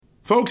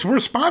Folks, we're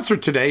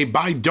sponsored today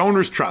by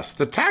Donors Trust,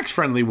 the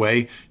tax-friendly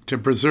way to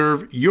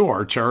preserve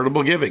your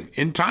charitable giving.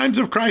 In times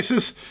of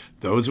crisis,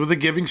 those with a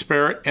giving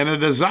spirit and a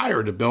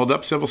desire to build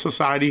up civil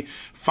society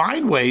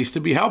find ways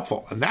to be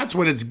helpful. And that's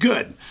when it's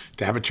good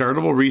to have a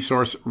charitable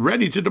resource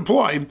ready to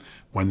deploy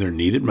when they're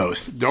needed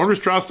most. Donors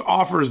Trust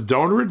offers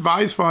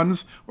donor-advised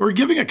funds or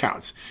giving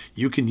accounts.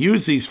 You can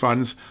use these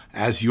funds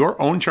as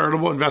your own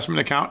charitable investment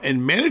account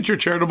and manage your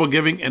charitable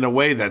giving in a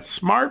way that's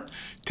smart,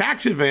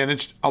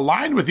 tax-advantaged,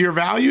 aligned with your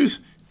values,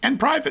 and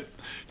private.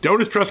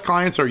 Donors Trust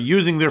clients are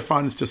using their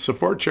funds to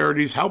support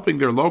charities helping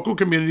their local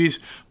communities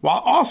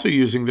while also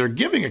using their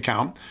giving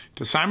account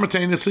to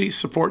simultaneously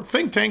support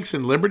think tanks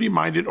and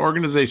liberty-minded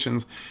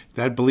organizations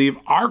that believe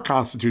our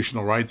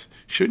constitutional rights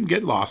shouldn't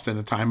get lost in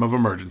a time of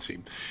emergency.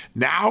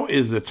 Now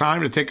is the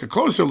time to take a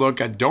closer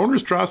look at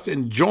Donors Trust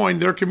and join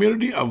their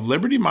community of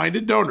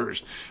liberty-minded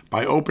donors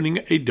by opening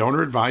a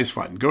donor-advised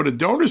fund. Go to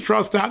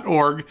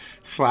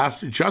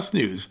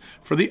donorstrust.org/justnews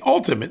for the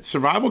ultimate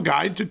survival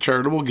guide to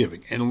charitable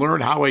giving and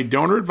learn how a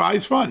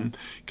donor-advised fund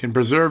can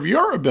preserve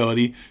your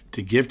ability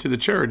to give to the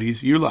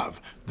charities you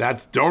love.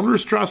 That's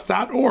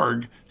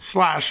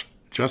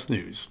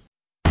donorstrust.org/justnews.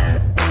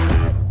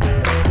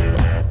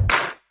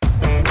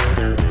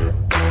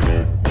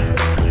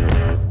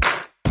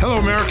 Hello,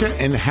 America,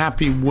 and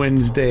happy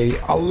Wednesday.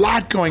 A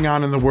lot going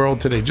on in the world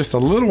today. Just a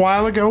little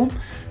while ago,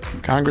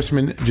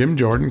 Congressman Jim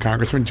Jordan,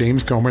 Congressman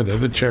James Comer, they're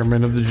the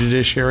chairman of the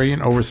Judiciary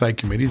and Oversight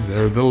Committees.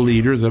 They're the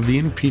leaders of the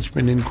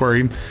impeachment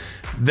inquiry.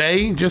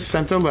 They just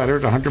sent a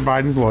letter to Hunter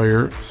Biden's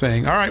lawyer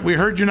saying, all right, we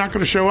heard you're not going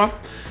to show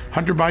up.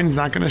 Hunter Biden's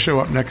not going to show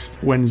up next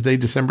Wednesday,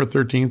 December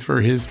 13th,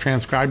 for his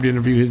transcribed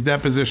interview, his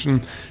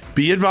deposition.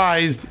 Be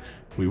advised,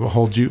 we will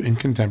hold you in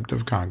contempt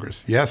of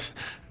Congress. Yes,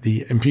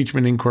 the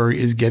impeachment inquiry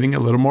is getting a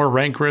little more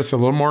rancorous, a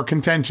little more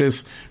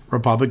contentious.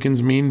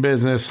 Republicans mean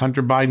business.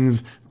 Hunter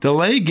Biden's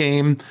delay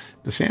game,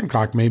 the sand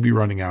clock may be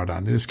running out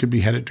on. This could be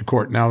headed to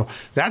court. Now,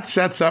 that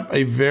sets up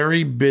a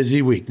very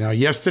busy week. Now,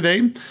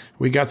 yesterday,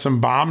 we got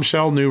some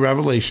bombshell new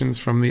revelations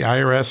from the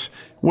IRS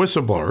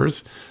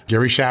whistleblowers,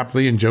 Gary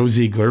Shapley and Joe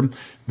Ziegler.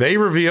 They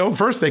revealed,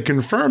 first, they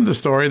confirmed the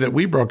story that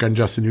we broke on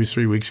Just the News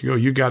 3 weeks ago.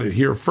 You got it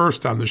here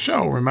first on the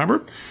show,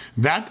 remember?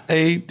 That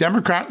a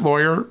Democrat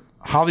lawyer,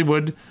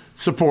 Hollywood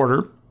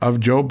supporter of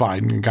Joe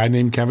Biden, a guy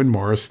named Kevin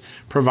Morris,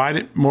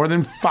 provided more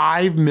than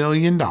 $5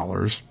 million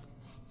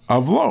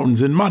of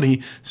loans and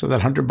money so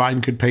that Hunter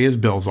Biden could pay his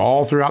bills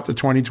all throughout the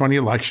 2020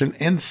 election.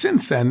 And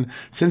since then,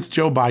 since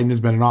Joe Biden has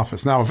been in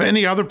office. Now, if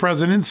any other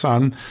president's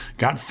son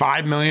got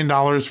 $5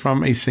 million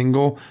from a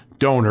single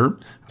donor,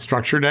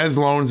 structured as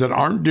loans that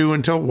aren't due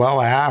until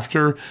well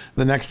after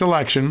the next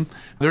election,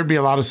 there'd be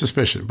a lot of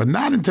suspicion. But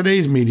not in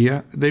today's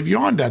media. They've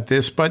yawned at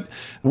this, but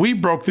we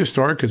broke this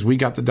story because we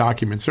got the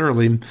documents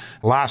early.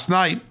 Last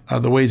night,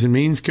 the Ways and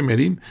Means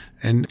Committee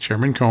and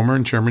Chairman Comer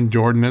and Chairman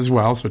Jordan as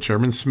well, so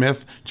Chairman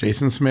Smith,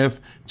 Jason Smith,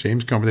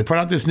 James Comer, they put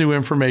out this new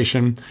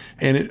information,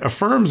 and it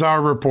affirms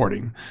our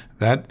reporting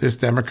that this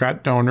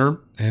Democrat donor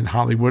and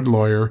Hollywood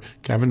lawyer,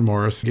 Kevin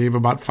Morris, gave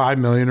about $5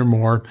 million or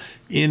more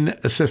in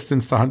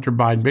assistance to Hunter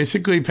Biden,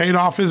 basically paid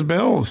off his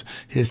bills,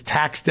 his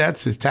tax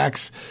debts, his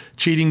tax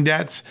cheating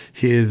debts,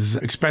 his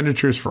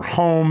expenditures for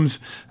homes,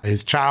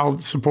 his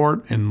child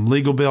support and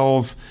legal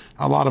bills.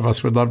 A lot of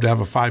us would love to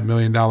have a $5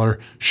 million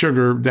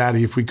sugar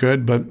daddy if we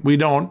could, but we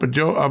don't. But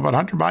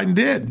Hunter Biden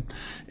did.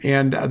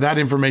 And that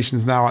information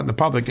is now out in the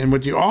public. And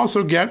what you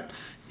also get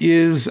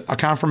is a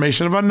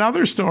confirmation of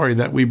another story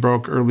that we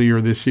broke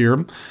earlier this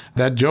year,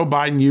 that Joe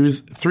Biden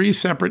used 3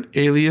 separate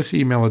alias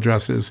email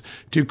addresses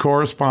to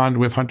correspond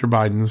with Hunter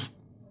Biden's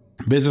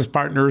business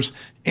partners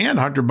and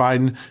Hunter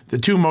Biden. The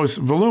two most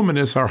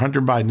voluminous are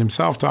Hunter Biden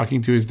himself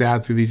talking to his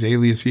dad through these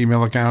alias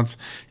email accounts,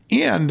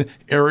 and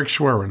Eric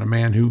Schwerin, a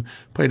man who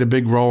played a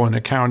big role in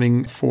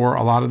accounting for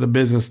a lot of the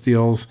business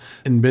deals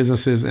and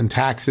businesses and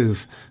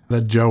taxes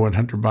that Joe and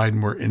Hunter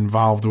Biden were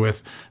involved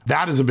with.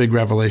 That is a big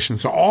revelation.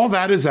 So all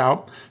that is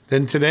out.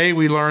 Then today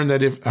we learned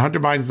that if Hunter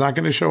Biden's not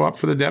going to show up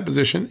for the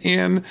deposition,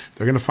 and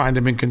they're going to find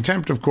him in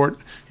contempt of court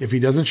if he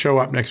doesn't show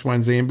up next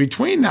Wednesday. And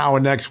between now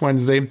and next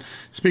Wednesday,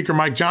 Speaker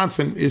Mike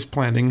Johnson is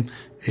planning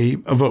a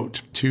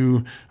vote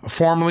to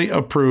formally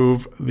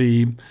approve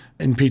the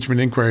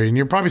impeachment inquiry. And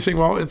you're probably saying,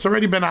 well, it's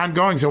already been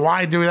ongoing, so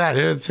why do that?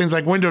 It seems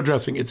like window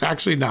dressing. It's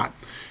actually not.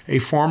 A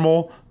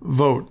formal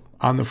vote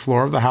on the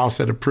floor of the House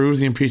that approves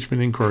the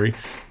impeachment inquiry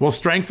will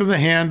strengthen the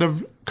hand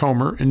of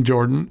Comer and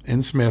Jordan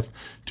and Smith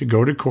to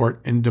go to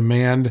court and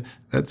demand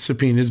that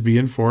subpoenas be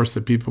enforced,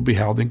 that people be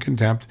held in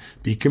contempt,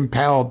 be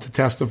compelled to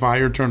testify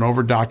or turn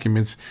over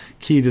documents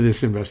key to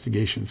this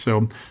investigation.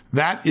 So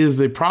that is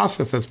the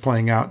process that's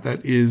playing out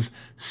that is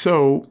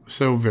so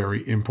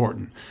very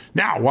important.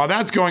 Now, while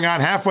that's going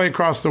on halfway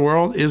across the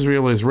world,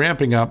 Israel is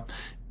ramping up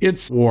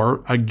its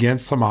war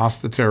against Hamas,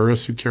 the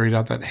terrorists who carried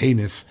out that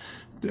heinous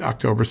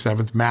October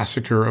 7th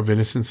massacre of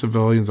innocent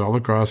civilians all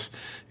across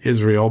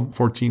Israel,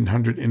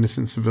 1,400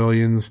 innocent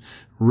civilians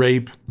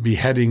rape,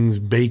 beheadings,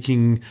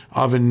 baking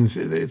ovens.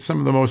 It's some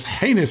of the most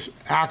heinous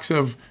acts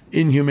of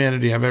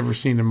inhumanity I've ever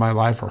seen in my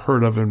life or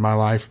heard of in my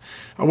life.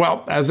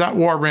 Well, as that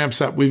war ramps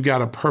up, we've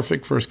got a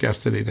perfect first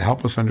guest today to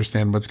help us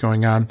understand what's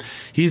going on.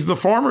 He's the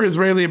former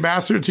Israeli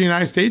ambassador to the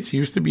United States. He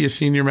used to be a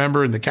senior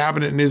member in the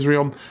cabinet in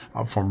Israel,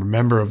 a former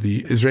member of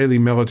the Israeli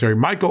military.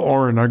 Michael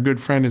Oren, our good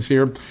friend, is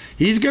here.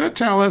 He's going to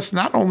tell us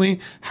not only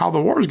how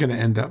the war is going to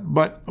end up,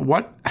 but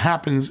what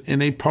happens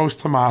in a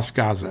post-Hamas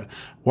Gaza.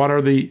 What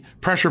are the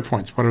pressure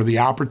points? What are the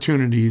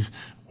opportunities?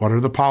 What are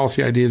the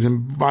policy ideas?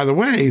 And by the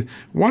way,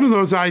 one of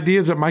those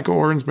ideas that Michael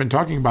Oren's been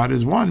talking about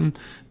is one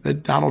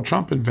that Donald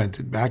Trump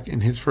invented back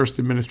in his first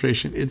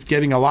administration. It's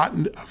getting a lot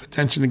of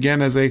attention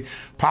again as a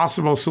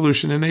possible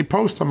solution in a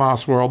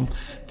post-Hamas world.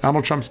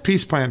 Donald Trump's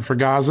peace plan for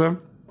Gaza,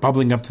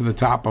 bubbling up to the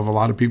top of a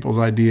lot of people's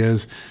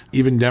ideas.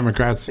 Even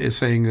Democrats is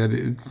saying that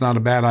it's not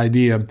a bad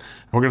idea.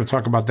 We're going to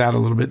talk about that a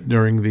little bit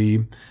during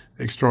the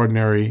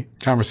extraordinary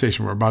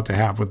conversation we're about to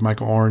have with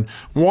Michael Oren.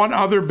 One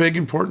other big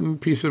important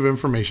piece of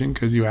information,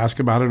 because you ask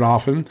about it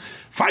often,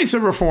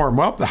 FISA reform.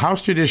 Well, the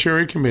House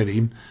Judiciary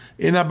Committee,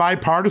 in a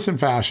bipartisan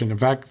fashion, in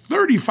fact,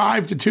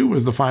 35-2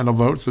 was the final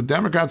vote, so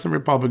Democrats and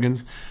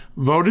Republicans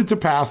voted to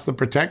pass the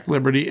Protect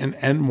Liberty and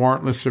End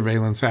Warrantless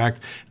Surveillance Act.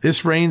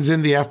 This reins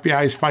in the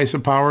FBI's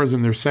FISA powers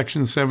and their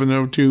Section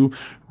 702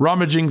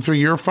 rummaging through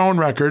your phone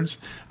records.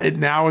 It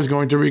now is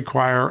going to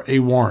require a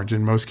warrant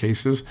in most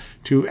cases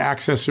to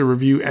access or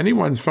review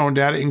anyone's phone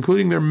data,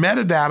 including their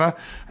metadata,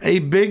 a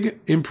big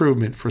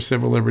improvement for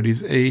civil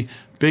liberties, a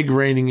big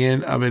reining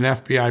in of an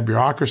FBI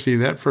bureaucracy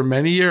that for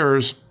many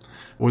years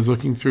was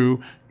looking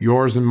through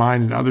yours and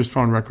mine and others'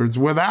 phone records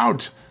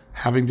without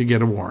having to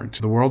get a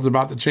warrant. The world's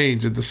about to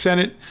change. At the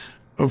Senate,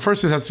 well,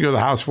 first it has to go to the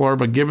House floor,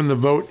 but given the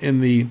vote in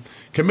the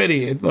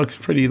committee, it looks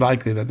pretty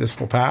likely that this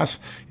will pass.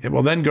 It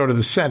will then go to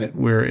the Senate,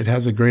 where it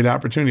has a great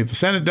opportunity. If the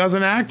Senate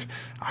doesn't act,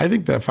 I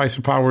think that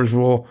FISA powers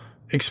will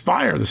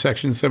expire. The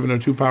Section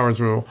 702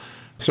 powers will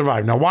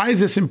survive. Now, why is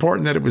this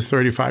important that it was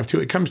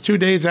 35-2? It comes 2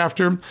 days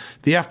after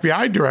the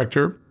FBI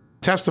director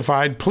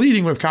testified,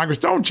 pleading with Congress,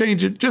 don't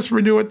change it, just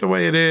renew it the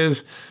way it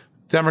is.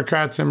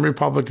 Democrats and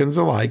Republicans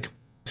alike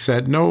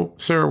said, no,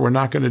 sir, we're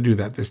not going to do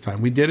that this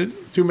time. We did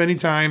it too many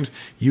times.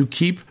 You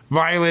keep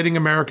violating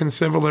American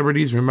civil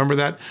liberties. Remember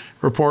that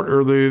report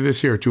earlier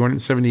this year,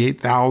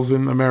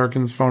 278,000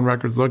 Americans' phone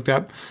records looked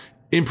at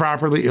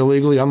improperly,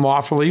 illegally,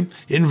 unlawfully,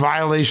 in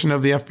violation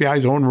of the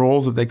FBI's own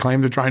rules that they claim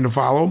they're trying to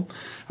follow.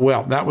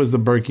 Well, that was the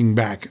breaking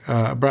back,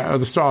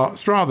 the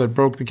straw that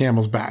broke the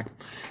camel's back.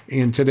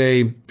 And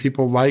today,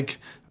 people like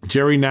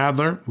Jerry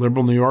Nadler,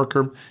 liberal New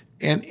Yorker,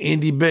 and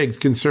Andy Biggs,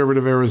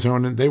 conservative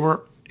Arizonan, they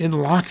were in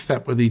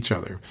lockstep with each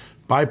other.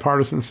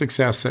 Bipartisan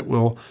success that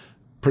will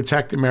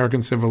protect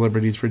American civil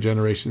liberties for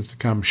generations to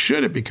come.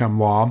 Should it become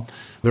law?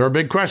 There are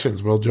big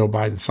questions. Will Joe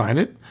Biden sign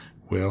it?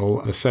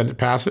 Will the Senate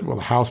pass it? Will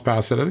the House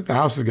pass it? I think the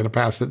House is going to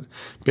pass it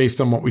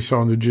based on what we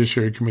saw in the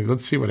Judiciary Committee.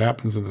 Let's see what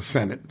happens in the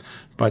Senate.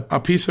 But a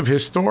piece of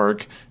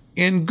historic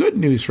and good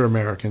news for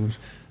Americans.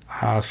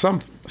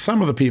 Some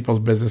of the people's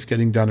business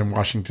getting done in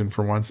Washington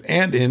for once,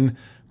 and in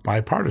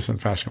bipartisan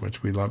fashion,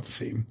 which we love to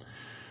see.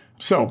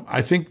 So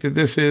I think that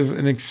this is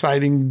an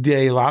exciting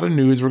day. A lot of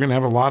news. We're going to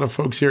have a lot of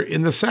folks here.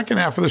 In the second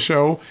half of the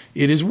show,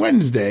 it is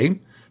Wednesday.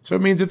 So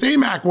it means it's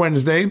AMAC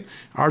Wednesday,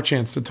 our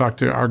chance to talk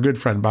to our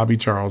good friend, Bobby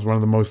Charles, one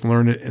of the most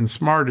learned and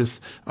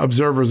smartest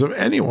observers of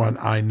anyone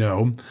I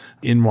know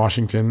in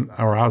Washington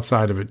or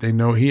outside of it. They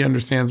know he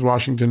understands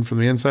Washington from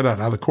the inside out,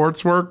 how the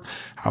courts work,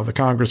 how the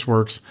Congress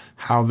works,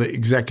 how the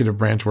executive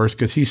branch works,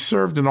 because he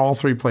served in all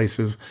three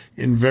places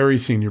in very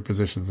senior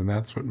positions. And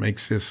that's what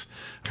makes this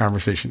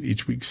conversation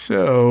each week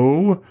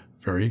so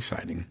very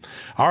exciting.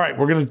 All right,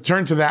 we're going to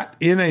turn to that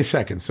in a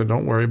second, so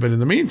don't worry. But in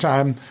the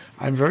meantime,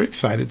 I'm very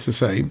excited to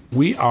say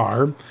we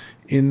are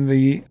in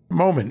the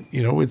moment.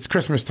 You know, it's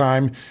Christmas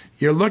time.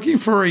 You're looking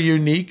for a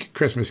unique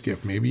Christmas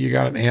gift. Maybe you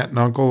got an aunt and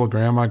uncle, a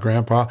grandma,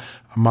 grandpa,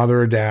 a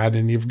mother or dad,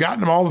 and you've gotten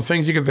them all the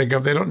things you can think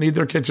of. They don't need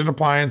their kitchen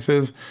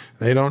appliances.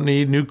 They don't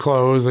need new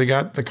clothes. They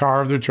got the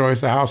car of their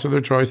choice, the house of their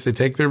choice. They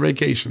take their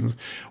vacations.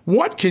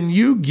 What can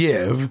you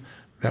give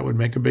that would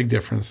make a big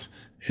difference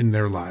in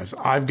their lives?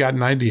 I've got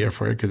an idea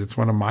for it because it's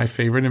one of my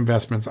favorite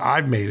investments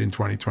I've made in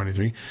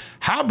 2023.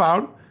 How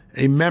about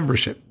a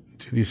membership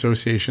to the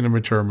Association of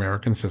Mature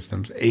American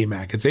Systems,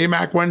 AMAC? It's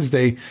AMAC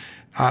Wednesday.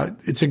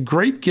 It's a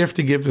great gift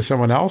to give to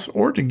someone else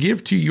or to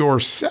give to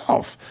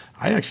yourself.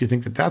 I actually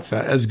think that that's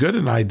as good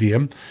an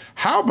idea.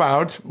 How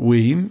about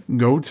we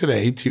go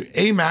today to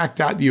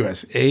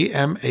amac.us,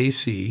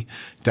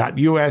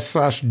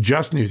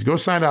 amac.us/justnews. Go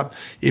sign up.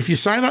 If you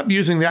sign up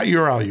using that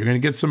URL, you're going to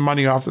get some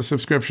money off the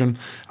subscription.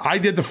 I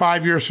did the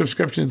 5-year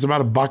subscription. It's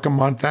about $1 a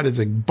month. That is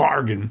a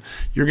bargain.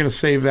 You're going to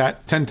save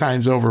that 10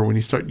 times over when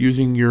you start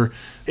using your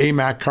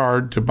AMAC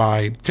card to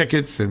buy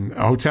tickets and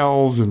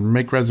hotels and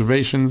make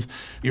reservations.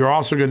 You're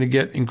also going to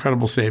get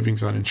incredible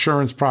savings on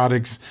insurance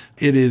products.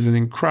 It is an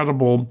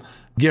incredible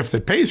gift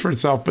that pays for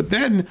itself, but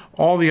then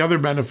all the other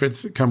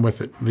benefits that come with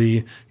it.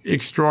 The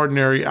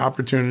extraordinary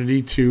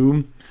opportunity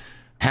to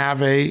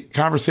have a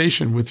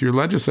conversation with your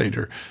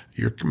legislator,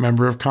 your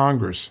member of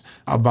Congress,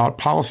 about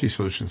policy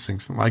solutions,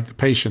 things like the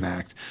Patient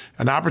Act,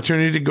 an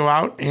opportunity to go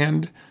out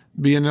and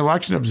be an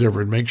election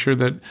observer and make sure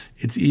that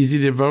it's easy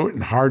to vote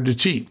and hard to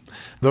cheat.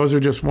 Those are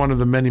just one of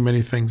the many,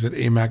 many things that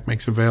AMAC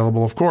makes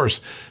available. Of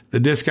course, the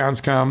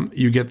discounts come.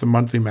 You get the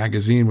monthly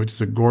magazine, which is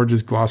a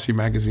gorgeous, glossy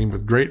magazine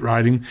with great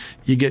writing.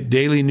 You get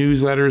daily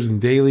newsletters and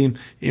daily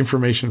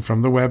information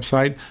from the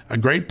website. A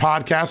great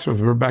podcast with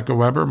Rebecca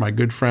Weber, my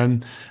good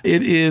friend.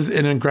 It is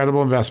an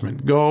incredible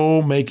investment.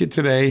 Go make it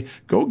today.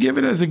 Go give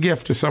it as a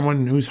gift to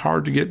someone who's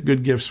hard to get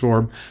good gifts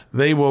for.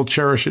 They will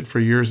cherish it for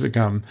years to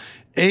come.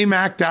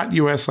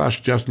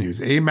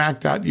 amac.us/justnews,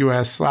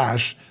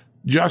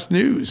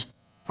 amac.us/justnews.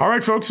 All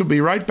right, folks, we'll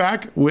be right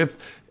back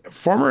with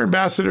former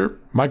Ambassador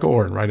Michael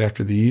Oren right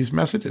after these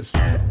messages.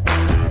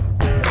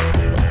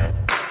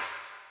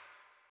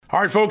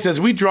 All right, folks, as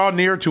we draw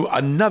near to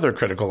another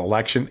critical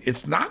election,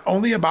 it's not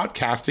only about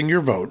casting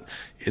your vote,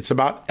 it's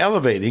about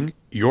elevating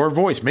your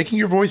voice, making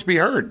your voice be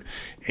heard.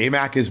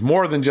 AMAC is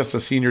more than just a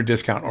senior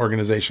discount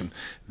organization.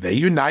 They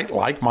unite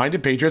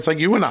like-minded patriots like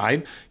you and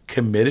I,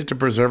 committed to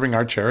preserving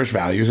our cherished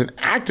values and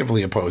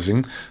actively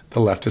opposing the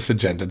leftist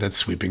agenda that's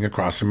sweeping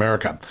across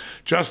America.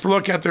 Just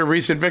look at their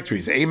recent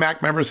victories.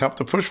 AMAC members helped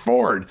to push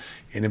forward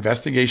an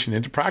investigation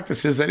into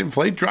practices that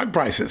inflate drug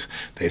prices.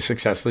 They've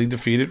successfully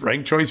defeated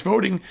ranked choice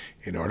voting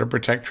in order to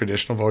protect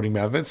traditional voting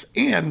methods,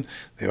 and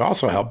they've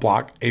also helped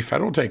block a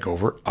federal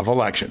takeover of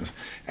elections.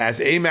 As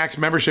AMAC's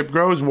membership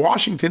grows,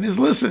 Washington is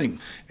listening.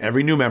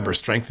 Every new member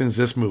strengthens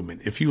this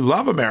movement. If you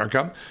love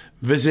America,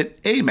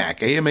 visit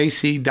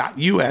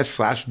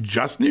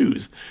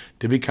amac.us/justnews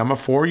to become a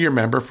 4-year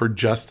member for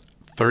just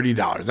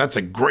 $30. That's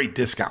a great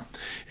discount.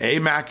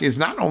 AMAC is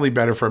not only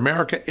better for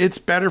America, it's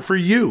better for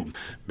you.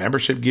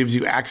 Membership gives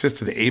you access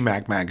to the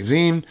AMAC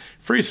magazine,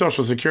 free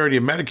Social Security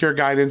and Medicare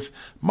guidance,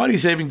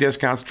 money-saving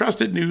discounts,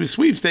 trusted news,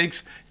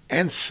 sweepstakes,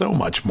 and so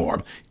much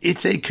more.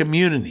 It's a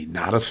community,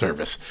 not a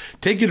service.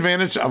 Take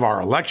advantage of our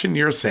election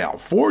year sale,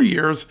 4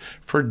 years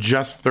for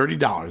just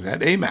 $30 at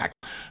AMAC.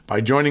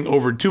 By joining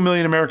over 2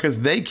 million Americans,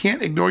 they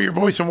can't ignore your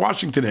voice in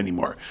Washington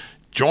anymore.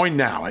 Join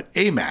now at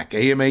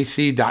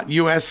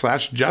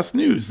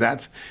amac.us/justnews.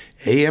 That's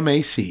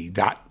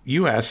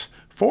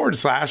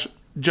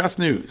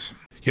amac.us/justnews.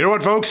 You know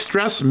what, folks?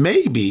 Stress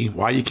may be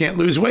why you can't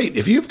lose weight.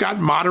 If you've got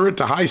moderate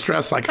to high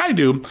stress like I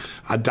do,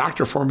 a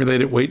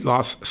doctor-formulated weight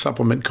loss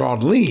supplement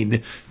called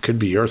Lean could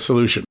be your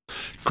solution.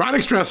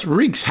 Chronic stress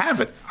wreaks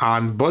havoc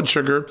on blood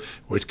sugar,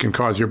 which can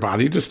cause your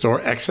body to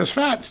store excess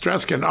fat.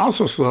 Stress can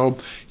also slow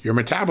your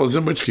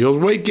metabolism, which fuels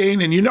weight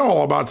gain, and you know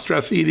all about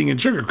stress eating and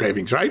sugar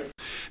cravings, right?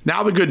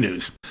 Now the good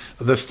news.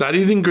 The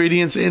studied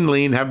ingredients in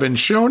Lean have been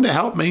shown to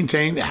help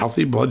maintain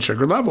healthy blood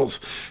sugar levels,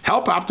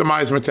 help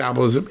optimize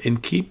metabolism,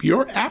 and keep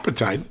your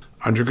appetite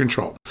under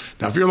control.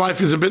 Now, if your life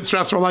is a bit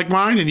stressful like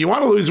mine and you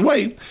want to lose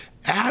weight,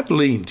 add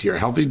Lean to your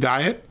healthy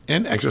diet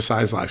and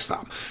exercise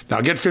lifestyle.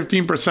 Now get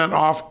 15%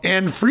 off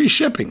and free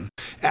shipping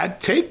at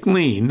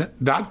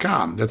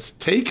takelean.com. That's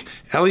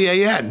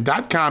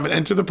takelean.com and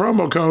enter the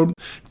promo code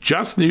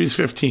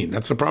JustNews15.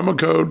 That's the promo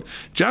code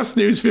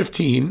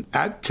JustNews15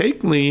 at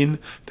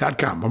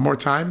takelean.com. One more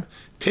time,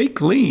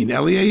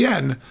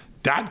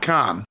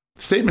 takelean.com.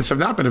 Statements have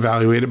not been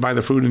evaluated by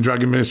the Food and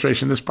Drug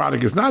Administration. This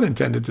product is not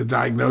intended to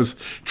diagnose,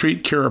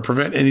 treat, cure, or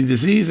prevent any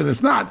disease, and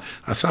it's not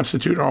a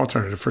substitute or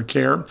alternative for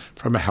care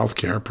from a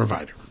healthcare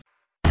provider.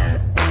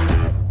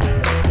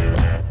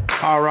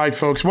 All right,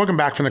 folks, welcome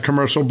back from the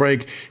commercial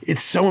break.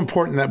 It's so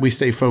important that we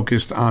stay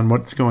focused on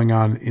what's going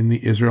on in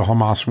the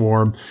Israel-Hamas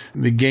war,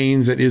 the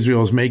gains that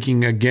Israel is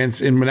making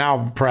against, and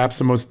now perhaps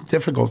the most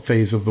difficult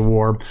phase of the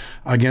war,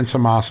 against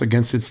Hamas,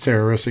 against its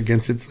terrorists,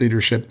 against its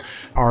leadership,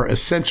 are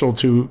essential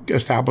to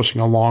establishing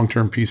a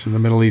long-term peace in the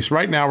Middle East.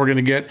 Right now, we're going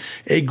to get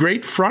a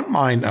great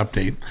frontline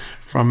update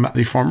from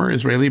the former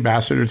Israeli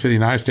ambassador to the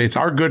United States,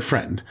 our good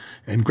friend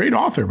and great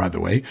author, by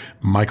the way,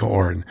 Michael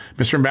Oren.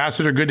 Mr.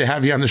 Ambassador, good to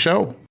have you on the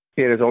show.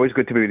 It is always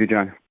good to be with you,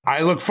 John.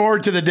 I look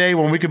forward to the day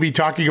when we could be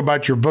talking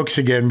about your books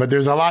again, but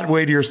there's a lot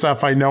weightier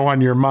stuff I know on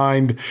your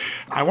mind.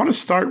 I want to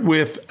start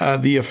with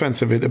the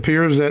offensive. It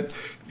appears that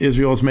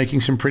Israel is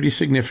making some pretty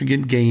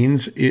significant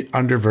gains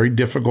under very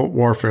difficult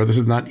warfare. This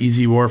is not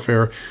easy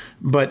warfare,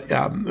 but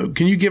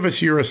can you give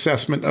us your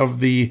assessment of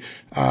the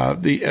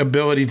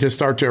ability to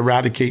start to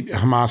eradicate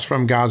Hamas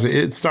from Gaza?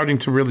 It's starting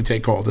to really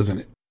take hold, isn't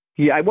it?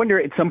 Yeah, I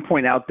wonder at some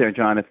point out there,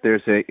 John, if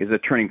there's a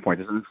turning point,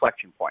 there's an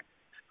inflection point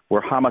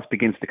where Hamas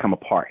begins to come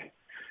apart,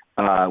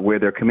 where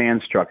their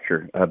command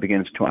structure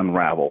begins to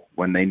unravel,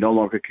 when they no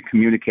longer can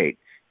communicate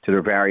to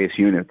their various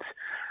units.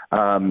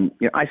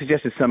 I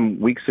suggested some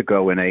weeks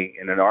ago in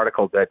an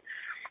article that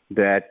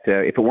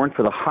if it weren't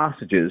for the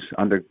hostages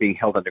being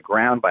held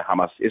underground by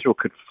Hamas, Israel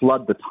could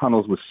flood the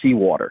tunnels with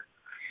seawater.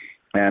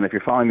 And if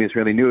you're following the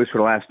Israeli news for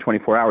the last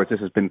 24 hours, this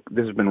has been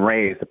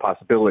raised, the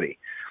possibility.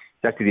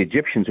 It's actually the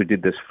Egyptians who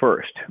did this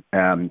first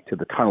to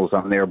the tunnels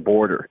on their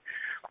border.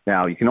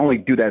 Now, you can only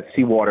do that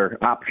seawater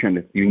option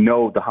if you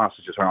know the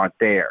hostages aren't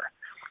there.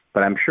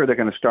 But I'm sure they're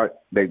going to start.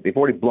 They've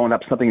already blown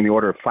up something in the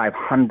order of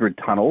 500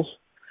 tunnels.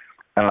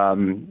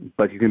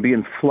 but you can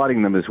begin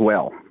flooding them as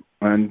well.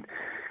 And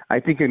I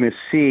think you're going to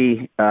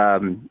see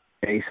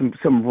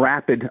some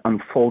rapid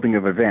unfolding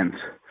of events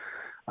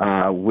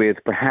with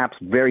perhaps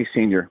very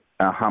senior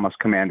Hamas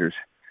commanders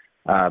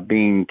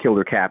being killed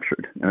or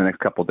captured in the next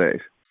couple of days.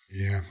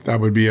 Yeah,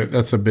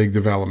 that's a big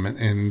development,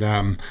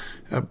 and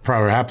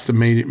perhaps the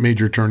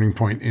major turning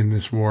point in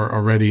this war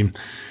already.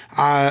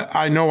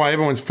 I know why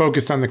everyone's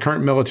focused on the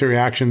current military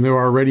action. There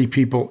are already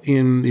people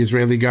in the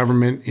Israeli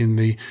government, in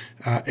the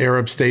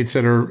Arab states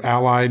that are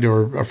allied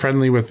or are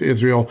friendly with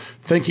Israel,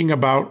 thinking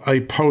about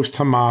a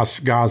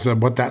post-Hamas Gaza,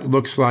 what that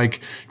looks like.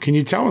 Can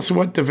you tell us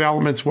what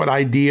developments, what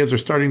ideas are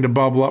starting to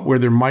bubble up where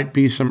there might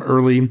be some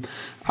early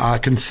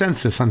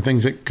consensus on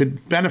things that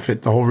could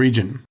benefit the whole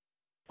region?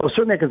 Well,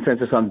 certainly a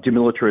consensus on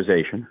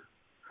demilitarization.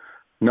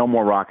 No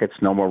more rockets,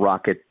 no more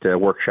rocket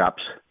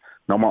workshops,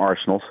 no more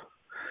arsenals.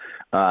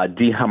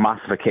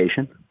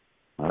 De-Hamasification.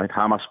 All right,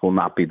 Hamas will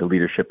not be the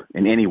leadership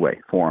in any way,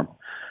 form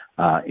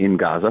in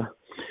Gaza.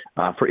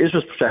 For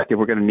Israel's perspective,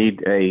 we're going to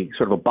need a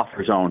sort of a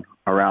buffer zone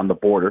around the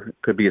border. It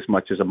could be as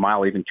much as a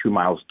mile, even 2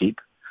 miles deep.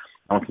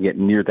 I don't want to get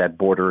near that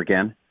border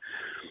again.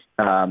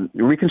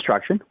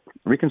 Reconstruction,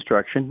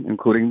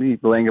 including the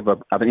laying of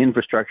an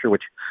infrastructure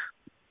which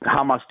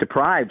Hamas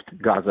deprived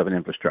Gaza of an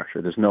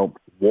infrastructure. There's no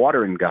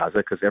water in Gaza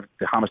because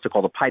Hamas took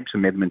all the pipes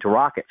and made them into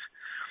rockets.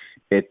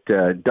 It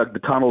dug the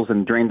tunnels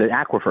and drained the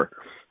aquifer.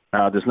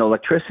 There's no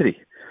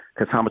electricity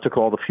because Hamas took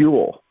all the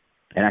fuel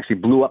and actually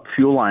blew up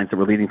fuel lines that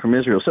were leading from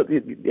Israel. So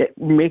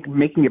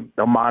making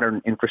a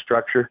modern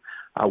infrastructure,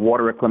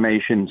 water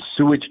reclamation,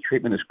 sewage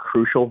treatment is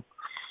crucial.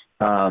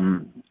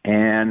 And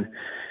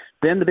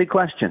then the big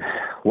question,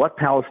 what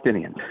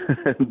Palestinians?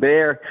 This is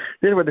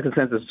where the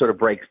consensus sort of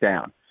breaks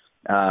down.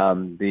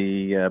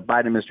 The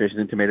Biden administration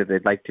intimated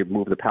they'd like to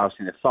move the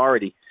Palestinian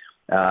Authority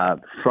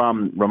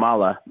from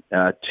Ramallah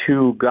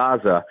to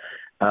Gaza,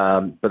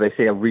 but they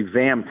say a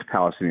revamped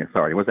Palestinian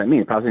Authority. What does that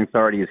mean? The Palestinian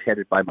Authority is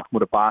headed by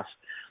Mahmoud Abbas,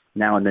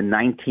 now in the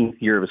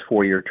 19th year of his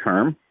 4-year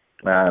term.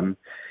 And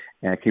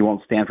he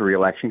won't stand for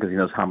re-election because he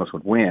knows Hamas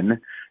would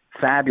win.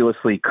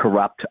 Fabulously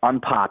corrupt,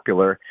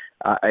 unpopular.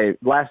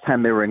 Last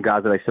time they were in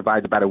Gaza, they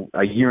survived about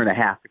a year and a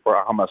half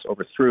before Hamas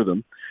overthrew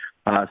them.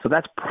 So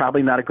that's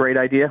probably not a great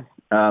idea.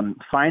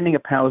 Finding a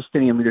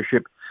Palestinian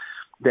leadership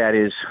that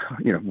is,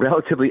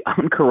 relatively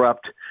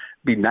uncorrupt.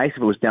 Be nice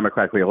if it was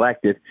democratically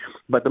elected,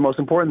 but the most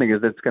important thing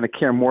is that it's going to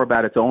care more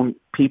about its own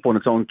people and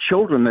its own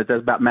children than it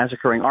does about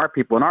massacring our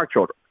people and our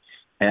children.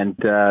 And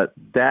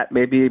that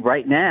may be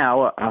right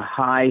now a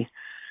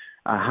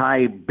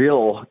high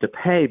bill to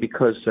pay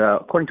because,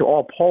 according to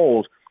all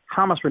polls,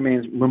 Hamas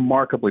remains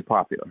remarkably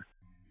popular.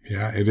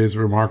 Yeah, it is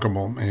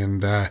remarkable.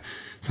 And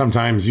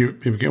sometimes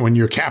when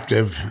you're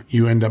captive,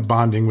 you end up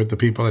bonding with the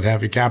people that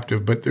have you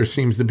captive. But there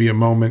seems to be a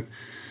moment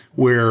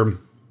where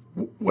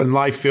what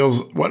life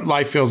feels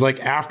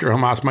like after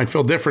Hamas might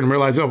feel different and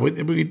realize,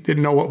 we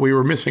didn't know what we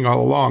were missing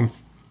all along.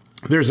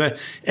 There's an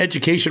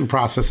education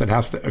process that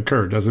has to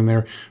occur, doesn't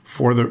there,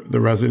 for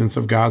the residents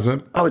of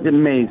Gaza? Oh, it's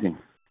amazing.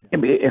 A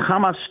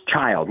Hamas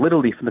child,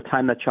 literally from the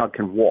time that child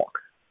can walk,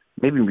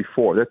 maybe even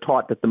before, they're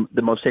taught that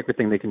the most sacred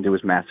thing they can do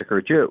is massacre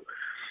a Jew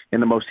in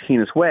the most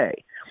heinous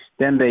way.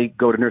 Then they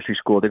go to nursery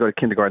school, they go to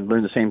kindergarten,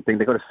 learn the same thing.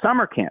 They go to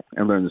summer camp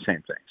and learn the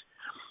same things.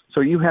 So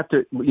you have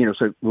to,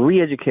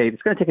 re-educate.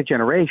 It's going to take a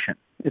generation.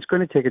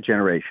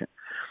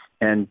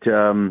 And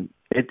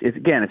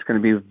it's going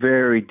to be a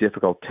very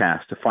difficult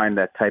task to find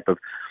that type of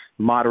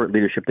moderate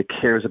leadership that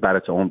cares about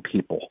its own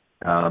people.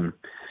 Not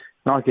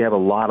like you have a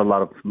lot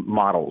of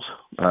models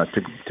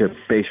to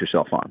base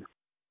yourself on.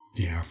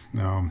 Yeah.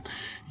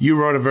 You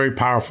wrote a very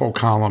powerful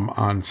column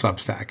on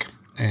Substack.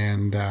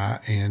 And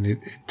it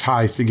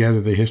ties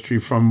together the history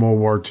from World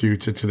War II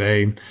to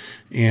today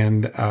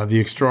and the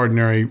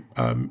extraordinary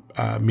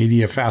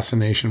media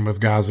fascination with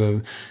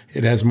Gaza.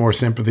 It has more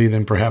sympathy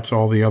than perhaps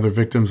all the other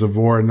victims of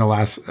war in the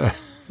last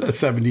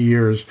 70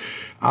 years.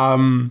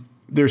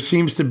 There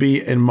seems to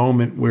be a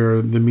moment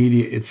where the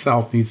media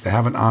itself needs to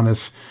have an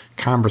honest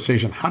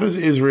conversation. How does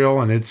Israel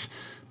and its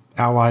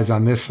allies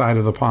on this side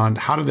of the pond,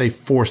 how do they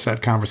force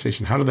that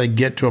conversation? How do they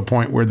get to a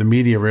point where the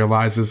media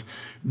realizes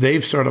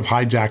they've sort of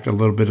hijacked a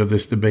little bit of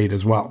this debate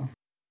as well?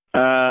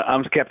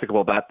 I'm skeptical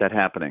about that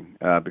happening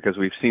because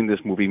we've seen this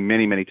movie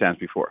many, many times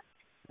before.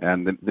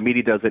 And the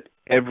media does it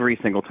every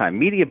single time.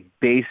 Media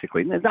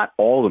basically, not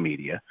all the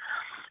media,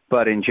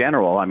 but in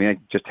general, I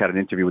just had an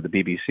interview with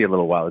the BBC a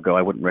little while ago.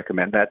 I wouldn't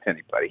recommend that to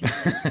anybody.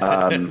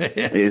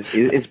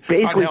 It's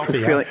basically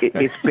fulfilling.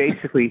 It's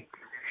basically...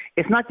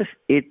 It's not just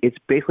it's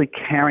basically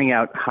carrying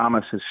out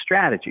Hamas's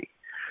strategy.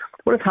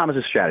 What is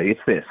Hamas's strategy?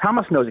 It's this.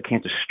 Hamas knows it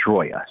can't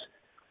destroy us.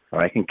 All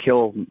right, it can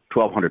kill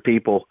 1,200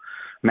 people,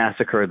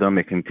 massacre them.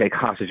 It can take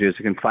hostages.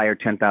 It can fire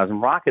 10,000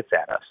 rockets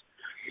at us.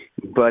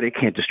 But it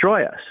can't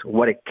destroy us.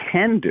 What it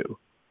can do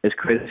is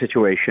create a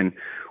situation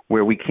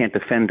where we can't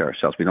defend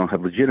ourselves. We don't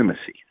have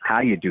legitimacy.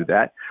 How you do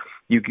that?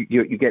 You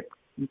get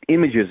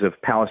images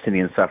of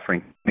Palestinian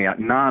suffering coming out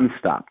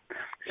nonstop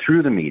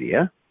through the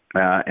media.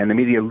 And the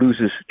media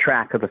loses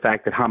track of the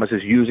fact that Hamas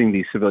is using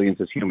these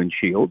civilians as human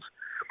shields.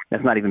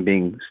 That's not even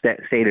being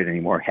stated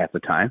anymore half the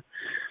time.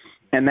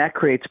 And that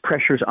creates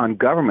pressures on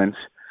governments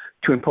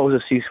to impose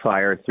a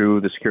ceasefire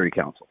through the Security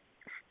Council.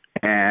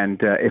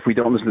 And if we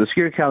don't listen to the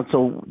Security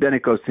Council, then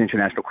it goes to the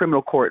International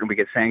Criminal Court and we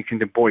get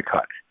sanctioned and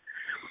boycotted.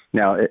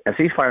 Now, a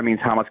ceasefire means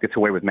Hamas gets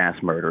away with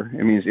mass murder.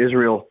 It means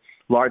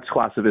large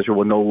swaths of Israel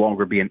will no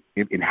longer be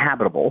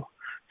inhabitable.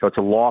 So it's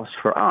a loss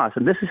for us.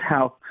 And this is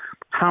how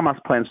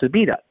Hamas plans to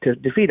defeat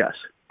us.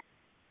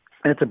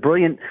 And it's a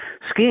brilliant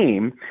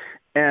scheme,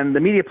 and the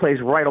media plays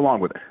right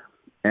along with it.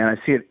 And I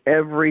see it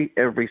every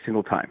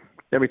single time,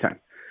 every time.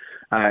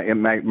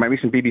 In my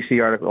recent BBC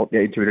article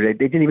interview today,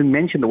 they didn't even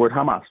mention the word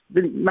Hamas.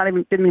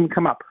 Didn't even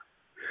come up.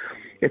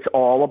 It's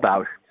all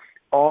about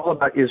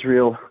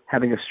Israel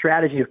having a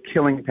strategy of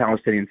killing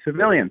Palestinian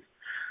civilians.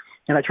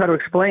 And I try to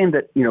explain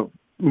that,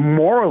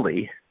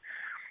 morally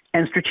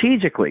and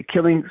strategically,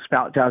 killing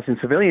Palestinian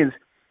civilians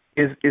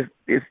is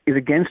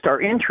against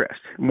our interest.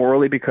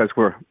 Morally, because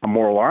we're a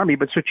moral army,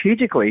 but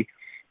strategically,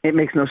 it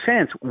makes no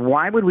sense.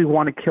 Why would we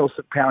want to kill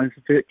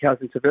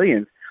Palestinian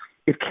civilians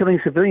if killing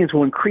civilians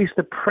will increase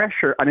the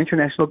pressure on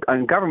international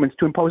governments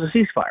to impose a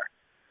ceasefire,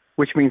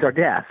 which means our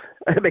death?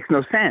 It makes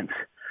no sense.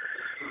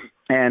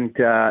 And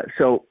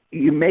so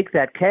you make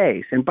that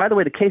case. And by the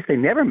way, the case they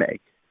never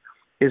make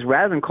is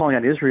rather than calling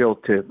on Israel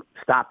to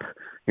stop,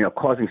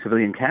 causing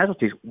civilian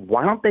casualties,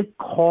 why don't they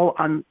call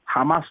on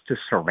Hamas to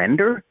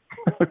surrender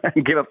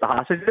and give up the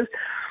hostages?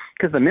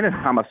 Because the minute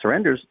Hamas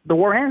surrenders, the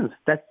war ends.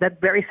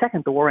 That very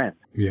second, the war ends.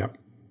 Yep.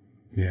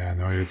 Yeah,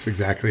 no, it's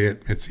exactly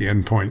it. It's the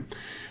end point.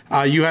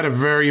 You had a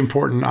very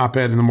important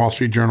op-ed in the Wall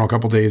Street Journal a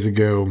couple days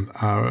ago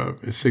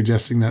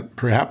suggesting that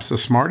perhaps the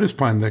smartest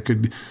plan that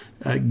could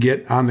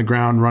get on the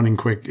ground running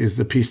quick is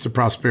the Peace to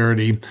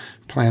Prosperity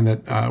plan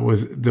that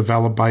was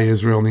developed by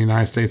Israel and the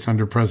United States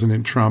under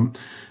President Trump.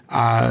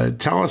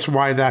 Tell us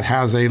why that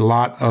has a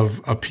lot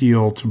of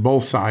appeal to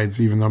both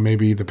sides, even though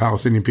maybe the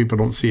Palestinian people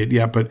don't see it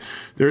yet. But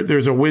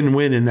there's a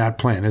win-win in that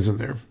plan, isn't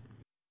there?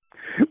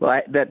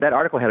 Well, that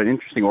article had an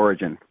interesting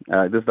origin.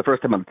 This is the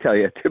first time I'm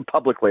telling you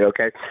publicly,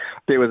 okay?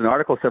 There was an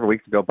article several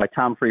weeks ago by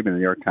Tom Friedman in the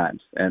New York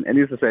Times. And he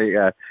used to say,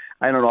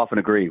 I don't often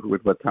agree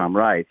with what Tom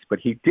writes, but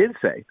he did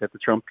say that the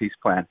Trump peace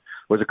plan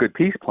was a good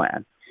peace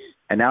plan.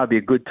 And now would be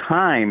a good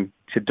time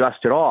to dust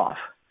it off.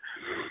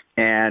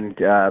 And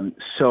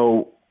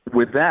so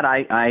with that,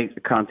 I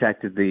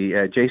contacted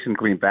the Jason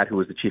Greenblatt, who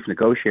was the chief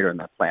negotiator on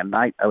that plan. And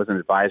I was an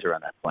advisor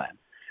on that plan.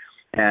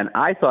 And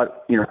I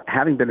thought,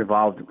 having been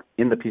involved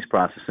in the peace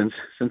process since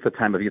the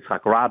time of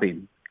Yitzhak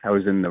Rabin, I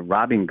was in the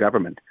Rabin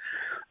government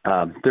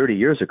 30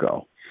 years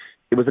ago,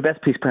 it was the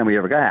best peace plan we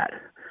ever got.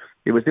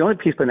 It was the only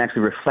peace plan that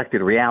actually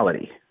reflected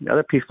reality. The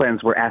other peace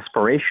plans were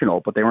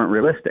aspirational, but they weren't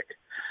realistic.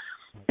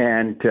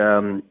 And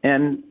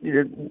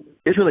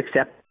Israel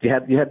accepted.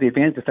 You had the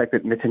advantage of the fact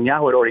that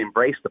Netanyahu had already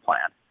embraced the plan,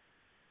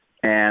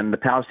 and the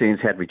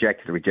Palestinians had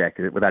rejected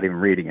it without even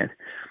reading it.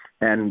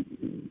 And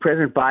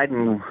President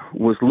Biden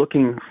was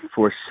looking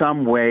for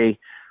some way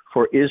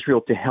for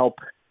Israel to help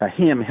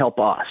him help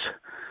us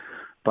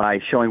by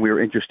showing we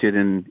were interested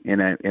in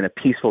a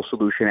peaceful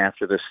solution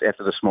after the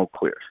smoke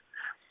clears.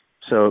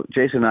 So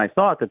Jason and I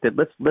thought that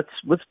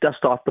let's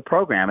dust off the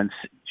program and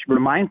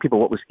remind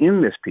people what was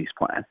in this peace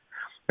plan.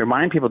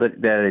 Remind people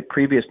that a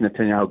previous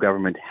Netanyahu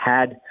government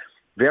had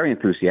very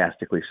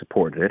enthusiastically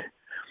supported it.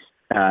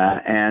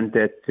 And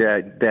that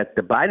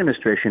the Biden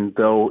administration,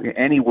 though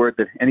any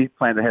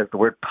plan that has the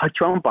word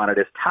Trump on it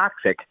is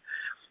toxic,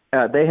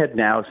 they had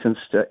now since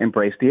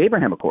embraced the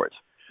Abraham Accords,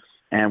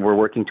 and we're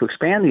working to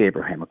expand the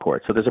Abraham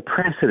Accords. So there's a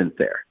precedent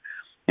there,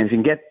 and if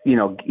you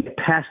can get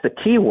past the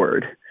T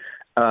word,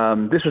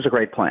 this was a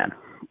great plan.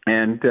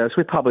 And so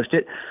we published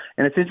it,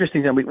 and it's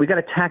interesting that we got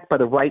attacked by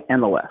the right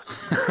and the left.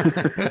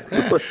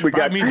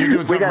 That means you're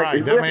doing something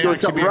right. That may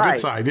actually be a good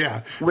side.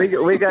 Yeah, we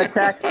got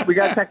attacked. We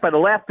got attacked by the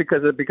left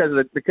because of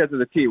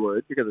the T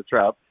word, because of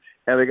Trump,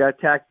 and we got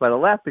attacked by the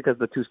left because of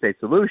the two-state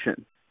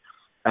solution.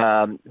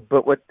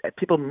 But what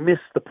people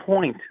missed the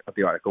point of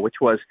the article, which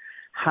was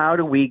how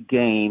do we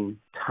gain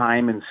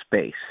time and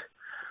space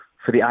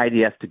for the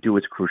IDF to do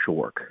its crucial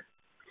work,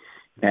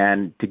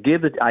 and to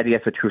give the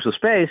IDF a crucial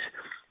space,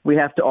 we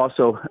have to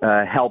also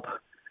help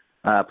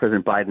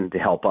President Biden to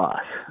help us,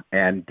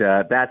 and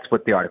that's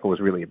what the article was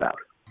really about.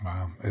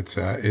 Wow, it's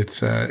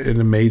an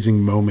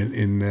amazing moment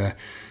in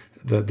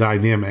the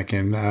dynamic,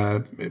 and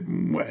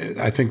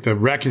I think the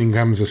reckoning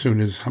comes as soon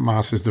as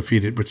Hamas is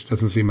defeated, which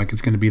doesn't seem like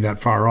it's going to be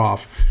that far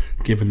off,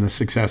 given the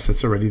success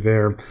that's already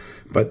there.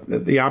 But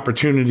the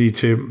opportunity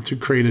to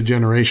create a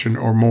generation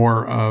or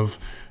more of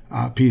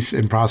peace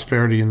and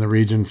prosperity in the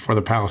region for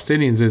the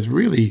Palestinians is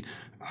really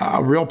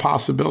a real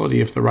possibility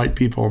if the right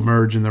people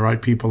emerge and the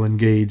right people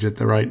engage at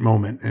the right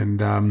moment.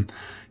 And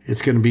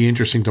it's going to be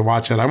interesting to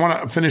watch that. I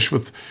want to finish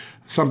with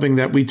something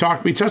that we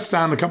touched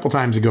on a couple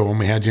times ago when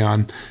we had you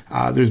on.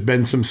 There's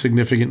been some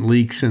significant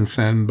leaks since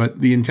then,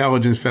 but the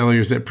intelligence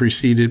failures that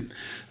preceded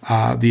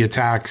the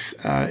attacks,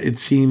 it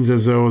seems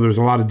as though there's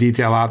a lot of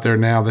detail out there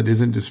now that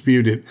isn't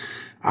disputed.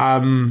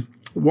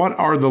 What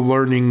are the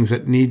learnings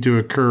that need to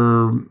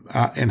occur,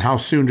 and how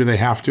soon do they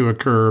have to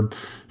occur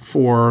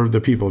for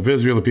the people of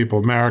Israel, the people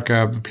of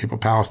America, the people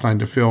of Palestine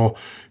to feel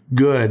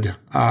good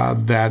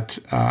that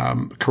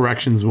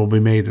corrections will be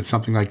made, that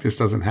something like this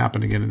doesn't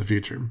happen again in the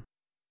future?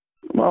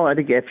 Well, I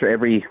think after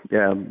every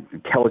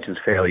intelligence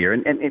failure,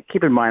 and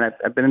keep in mind,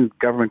 I've been in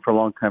government for a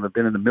long time. I've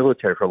been in the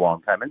military for a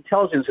long time.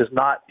 Intelligence is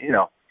not,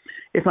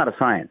 it's not a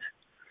science.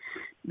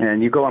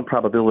 And you go on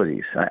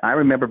probabilities. I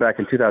remember back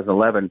in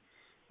 2011,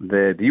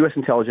 the U.S.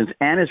 intelligence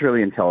and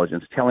Israeli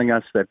intelligence telling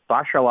us that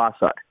Bashar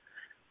al-Assad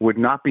would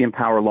not be in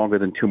power longer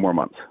than 2 more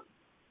months.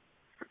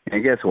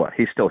 And guess what?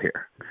 He's still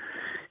here.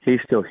 He's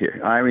still here.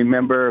 I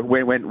remember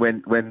when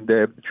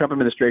the Trump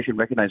administration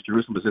recognized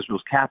Jerusalem as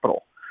Israel's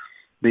capital,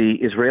 the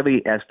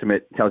Israeli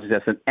intelligence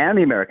estimate, and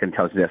the American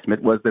intelligence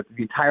estimate was that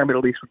the entire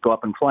Middle East would go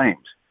up in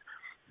flames.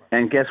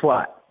 And guess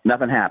what?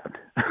 Nothing happened.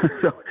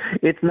 So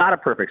it's not a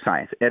perfect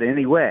science in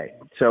any way.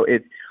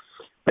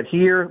 But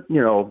here,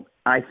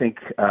 I think,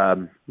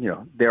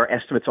 there are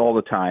estimates all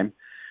the time.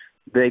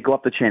 They go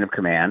up the chain of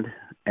command,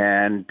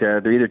 and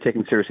they're either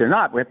taken seriously or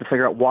not. We have to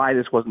figure out why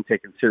this wasn't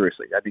taken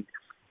seriously. I think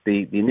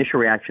the initial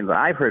reaction that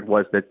I've heard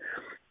was that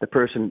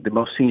the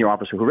most senior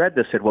officer who read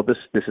this said, well, this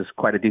is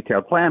quite a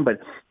detailed plan, but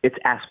it's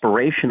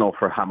aspirational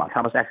for Hamas.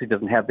 Hamas actually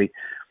doesn't have the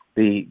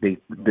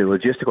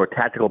logistic or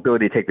tactical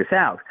ability to take this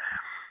out.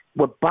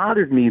 What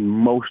bothered me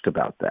most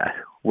about that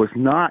was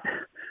not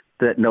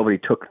that nobody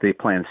took the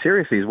plan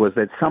seriously, was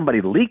that somebody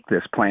leaked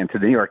this plan to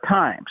the New York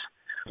Times.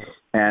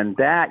 And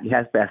that, you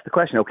have to ask the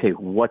question, okay,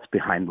 what's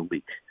behind the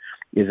leak?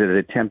 Is it an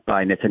attempt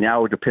by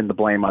Netanyahu to pin the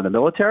blame on the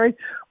military,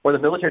 or the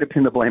military to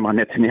pin the blame on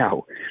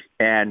Netanyahu?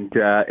 And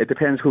it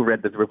depends who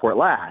read the report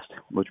last,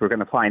 which we're going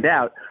to find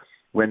out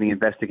when the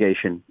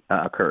investigation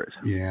occurs.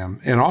 Yeah,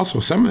 and also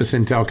some of this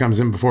intel comes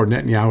in before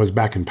Netanyahu is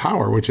back in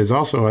power, which is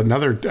also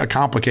another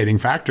complicating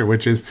factor,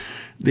 which is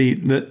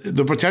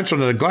the potential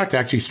to neglect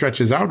actually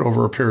stretches out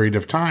over a period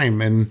of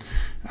time, and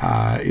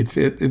this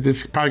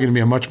is probably going to be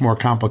a much more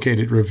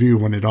complicated review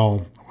when it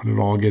all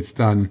gets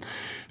done.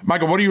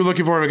 Michael, what are you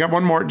looking for? We got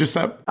one more. Just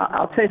up.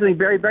 I'll say something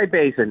very, very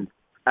basic.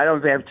 I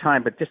don't have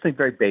time, but just something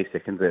very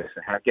basic in this.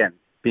 Again,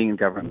 being in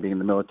government, being in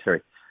the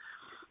military,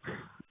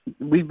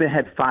 we've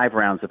had 5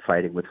 rounds of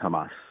fighting with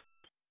Hamas.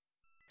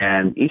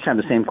 And each time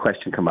the same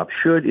question come up,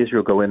 should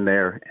Israel go in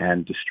there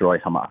and destroy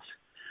Hamas?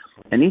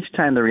 And each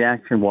time the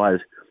reaction was,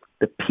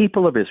 the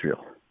people of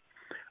Israel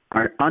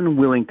are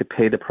unwilling to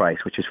pay the price,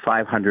 which is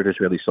 500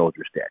 Israeli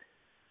soldiers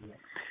dead.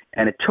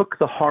 And it took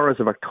the horrors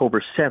of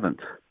October 7th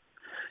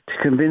to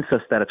convince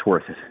us that it's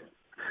worth it.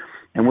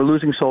 And we're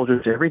losing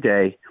soldiers every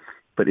day,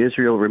 but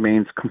Israel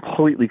remains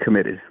completely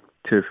committed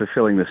to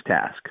fulfilling this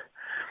task.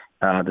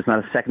 There's not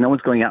a second. No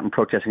one's going out and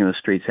protesting in the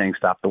street saying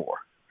stop the war.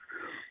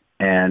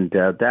 And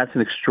that's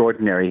an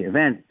extraordinary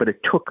event, but it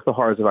took the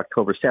horrors of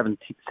October 7th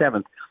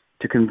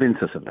to convince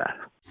us of that.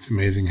 It's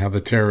amazing how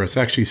the terrorists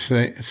actually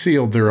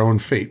sealed their own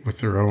fate with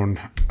their own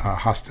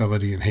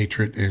hostility and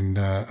hatred and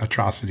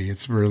atrocity.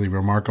 It's really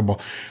remarkable.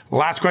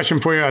 Last question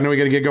for you. I know we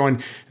got to get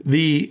going.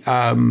 There's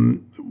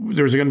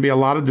going to be a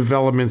lot of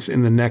developments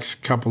in the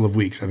next couple of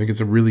weeks. I think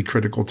it's a really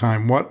critical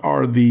time. What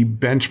are the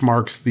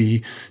benchmarks,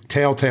 the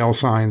telltale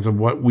signs of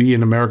what we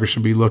in America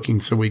should be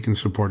looking so we can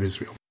support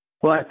Israel?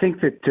 Well, I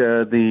think that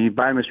the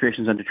Biden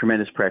administration is under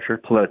tremendous pressure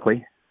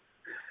politically.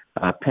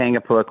 Paying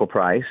a political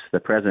price, the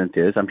president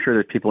is. I'm sure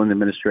that people in the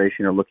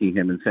administration are looking at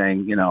him and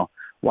saying,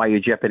 why are you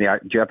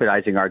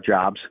jeopardizing our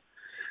jobs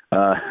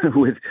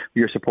with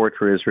your support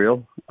for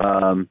Israel?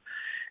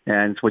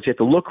 And what you have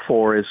to look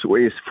for is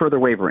further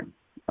wavering.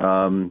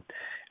 And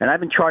I've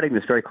been charting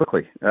this very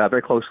closely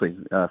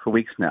for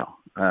weeks now.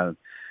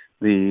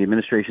 The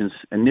administration's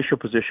initial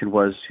position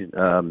was,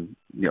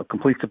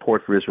 complete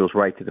support for Israel's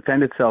right to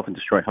defend itself and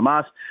destroy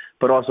Hamas,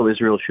 but also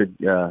Israel should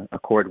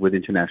accord with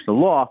international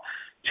law,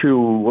 to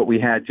what we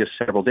had just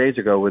several days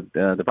ago with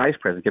the vice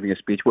president giving a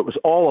speech, what was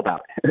all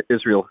about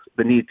Israel,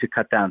 the need to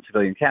cut down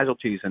civilian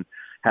casualties and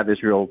have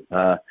Israel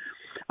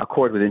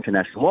accord with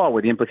international law,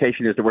 where the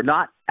implication is that we're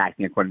not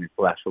acting according to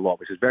international law,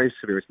 which is very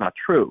severe. It's not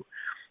true.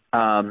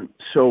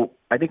 So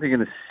I think we're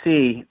going to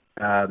see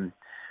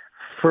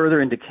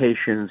further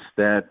indications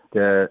that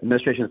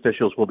administration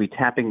officials will be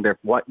tapping their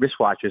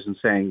wristwatches and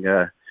saying,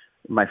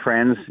 my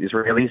friends,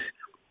 Israelis,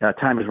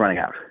 time is running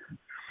out.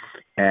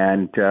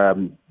 And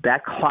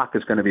that clock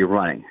is going to be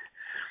running.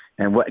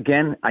 And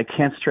again, I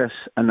can't stress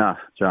enough,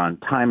 John,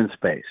 time and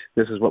space.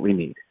 This is what we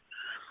need.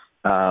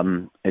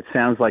 It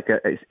sounds like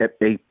a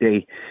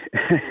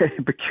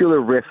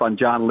peculiar riff on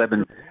John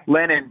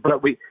Lennon,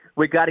 but we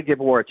got to give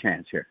war a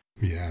chance here.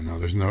 Yeah, no,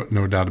 there's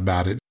no doubt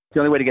about it. The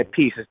only way to get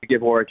peace is to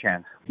give war a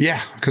chance.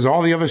 Yeah, because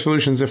all the other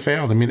solutions have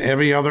failed. I mean,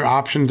 every other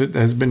option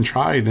has been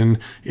tried, and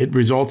it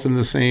results in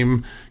the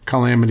same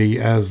calamity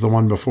as the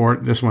one before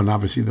it. This one,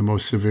 obviously, the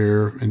most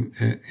severe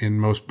and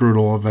most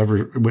brutal I've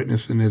ever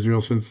witnessed in Israel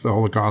since the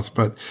Holocaust.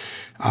 But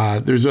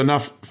there's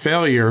enough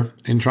failure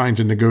in trying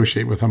to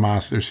negotiate with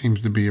Hamas. There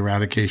seems to be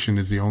eradication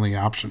is the only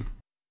option.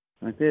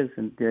 It is.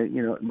 And,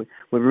 the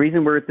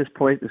reason we're at this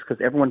point is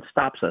because everyone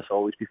stops us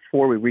always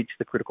before we reach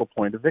the critical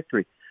point of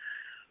victory.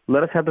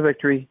 Let us have the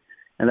victory,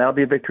 and that'll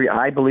be a victory,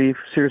 I believe,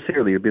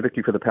 sincerely, it'll be a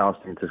victory for the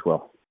Palestinians as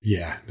well.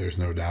 Yeah, there's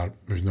no doubt.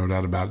 There's no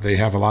doubt about it. They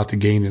have a lot to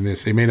gain in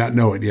this. They may not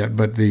know it yet,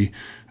 but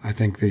I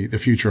think the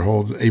future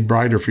holds a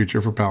brighter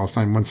future for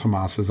Palestine once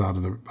Hamas is out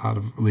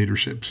of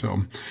leadership.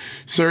 So,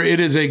 sir, it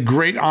is a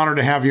great honor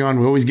to have you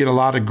on. We always get a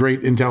lot of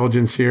great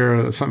intelligence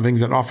here, some things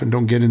that often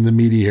don't get in the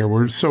media here.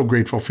 We're so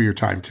grateful for your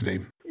time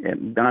today.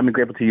 And I'm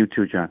grateful to you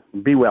too, John.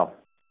 Be well.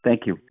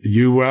 Thank you.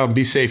 You well.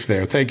 Be safe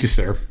there. Thank you,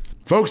 sir.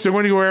 Folks, don't go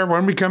anywhere.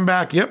 When we come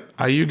back,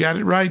 you got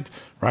it right.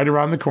 Right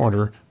around the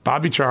corner,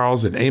 Bobby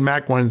Charles and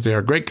AMAC Wednesday,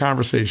 our great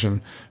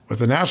conversation with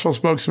the national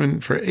spokesman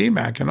for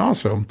AMAC and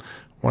also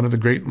one of the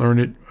great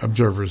learned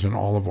observers in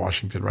all of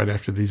Washington right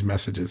after these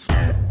messages.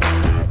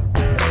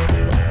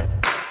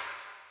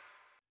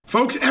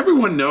 Folks,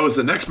 everyone knows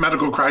the next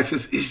medical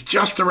crisis is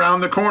just around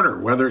the corner,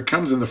 whether it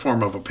comes in the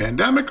form of a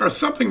pandemic or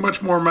something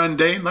much more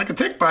mundane like a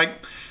tick bite.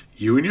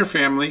 You and your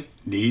family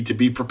need to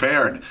be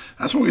prepared.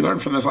 That's what we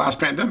learned from this last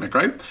pandemic,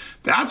 right?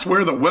 That's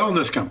where the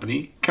Wellness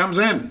Company comes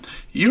in.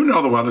 You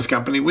know the Wellness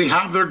Company. We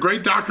have their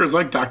great doctors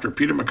like Dr.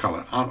 Peter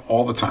McCullough on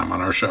all the time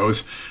on our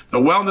shows. The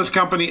Wellness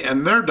Company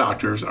and their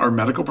doctors are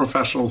medical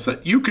professionals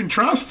that you can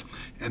trust,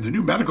 and the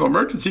new medical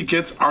emergency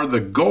kits are the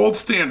gold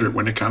standard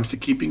when it comes to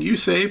keeping you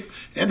safe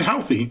and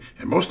healthy,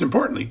 and most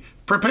importantly,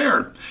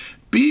 prepared.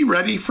 Be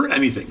ready for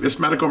anything. This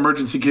medical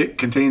emergency kit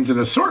contains an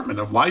assortment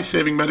of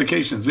life-saving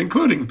medications,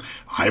 including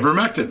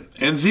ivermectin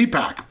and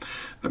Z-Pak.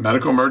 The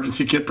medical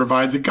emergency kit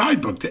provides a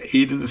guidebook to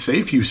aid in the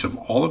safe use of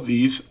all of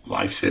these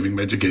life-saving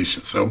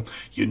medications, so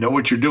you know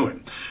what you're doing.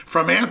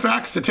 From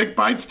anthrax to tick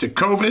bites to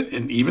COVID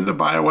and even the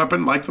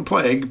bioweapon like the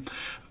plague,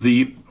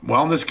 the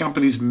Wellness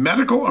Company's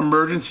medical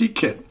emergency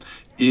kit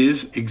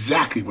is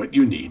exactly what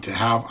you need to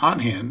have on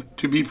hand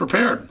to be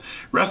prepared.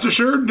 Rest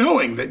assured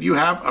knowing that you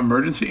have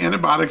emergency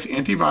antibiotics,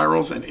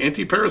 antivirals, and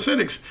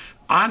antiparasitics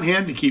on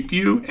hand to keep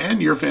you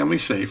and your family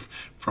safe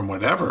from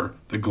whatever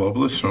the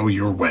globalists throw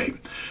your way.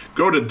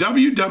 Go to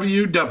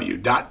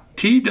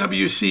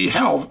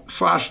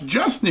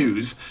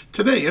www.twchealth/justnews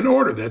today and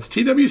order. That's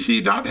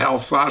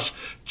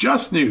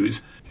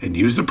twc.health/justnews and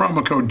use the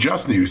promo code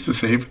JUSTNEWS to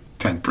save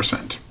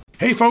 10%.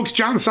 Hey folks,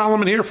 John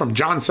Solomon here from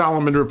John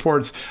Solomon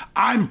Reports.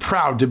 I'm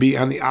proud to be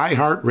on the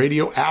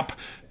iHeartRadio app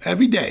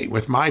every day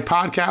with my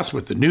podcast,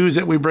 with the news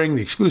that we bring,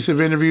 the exclusive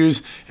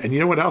interviews. And you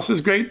know what else is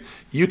great?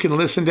 You can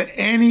listen to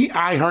any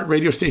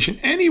iHeartRadio station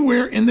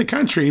anywhere in the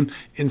country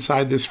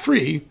inside this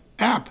free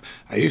app.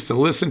 I used to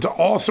listen to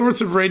all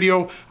sorts of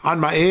radio on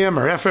my AM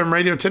or FM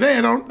radio. Today,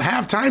 I don't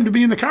have time to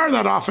be in the car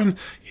that often.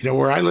 You know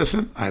where I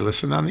listen? I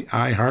listen on the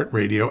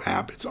iHeartRadio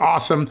app. It's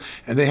awesome,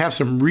 and they have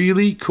some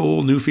really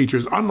cool new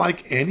features,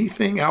 unlike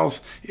anything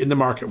else in the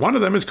market. One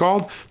of them is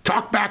called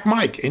Talkback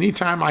Mic.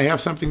 Anytime I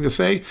have something to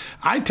say,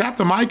 I tap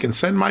the mic and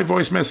send my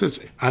voice message,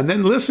 and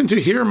then listen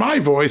to hear my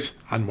voice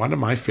on one of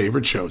my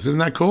favorite shows. Isn't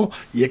that cool?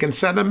 You can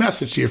send a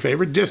message to your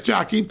favorite disc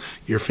jockey,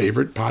 your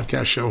favorite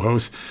podcast show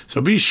host.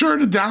 So be sure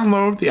to download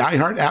the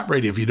iHeart app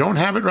radio. If you don't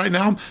have it right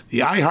now, the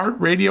iHeart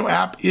Radio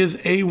app is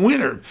a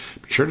winner.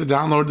 Be sure to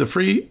download the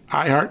free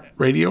iHeart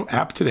Radio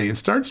app today and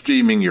start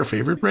streaming your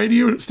favorite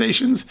radio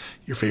stations,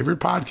 your favorite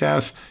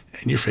podcasts,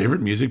 and your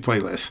favorite music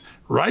playlists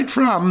right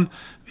from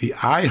the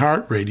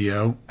iHeart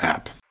Radio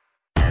app.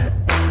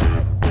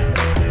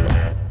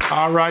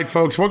 All right,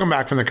 folks, welcome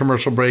back from the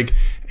commercial break.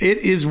 It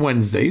is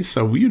Wednesday,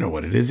 so you know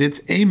what it is. It's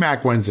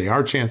AMAC Wednesday,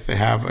 our chance to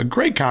have a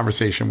great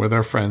conversation with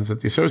our friends at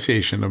the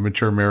Association of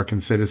Mature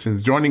American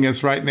Citizens. Joining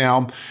us right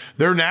now,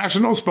 their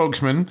national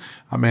spokesman,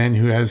 a man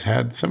who has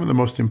had some of the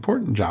most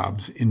important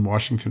jobs in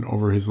Washington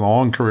over his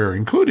long career,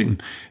 including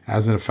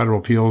as a federal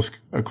appeals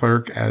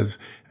clerk, as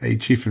a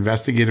chief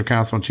investigative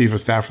counsel and chief of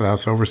staff for the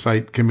House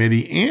Oversight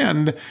Committee,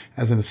 and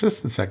as an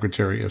assistant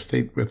secretary of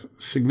state with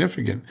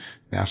significant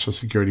national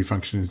security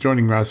functions.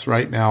 Joining us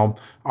right now,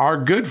 our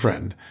good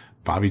friend,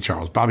 Bobby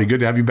Charles. Bobby, good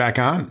to have you back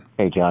on.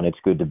 Hey, John, it's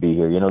good to be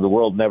here. You know, the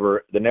world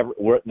never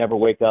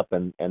wake up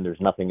and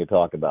there's nothing to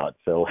talk about.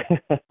 So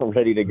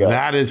ready to go.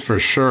 That is for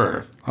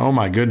sure. Oh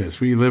my goodness.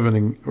 We're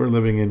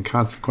living in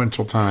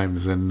consequential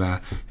times, and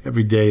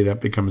every day that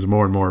becomes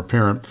more and more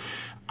apparent.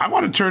 I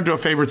want to turn to a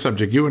favorite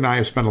subject. You and I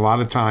have spent a lot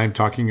of time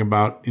talking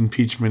about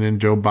impeachment and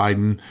Joe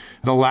Biden.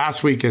 The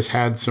last week has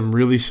had some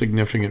really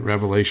significant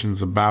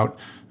revelations about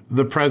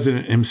the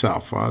president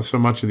himself. So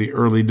much of the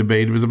early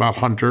debate was about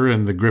Hunter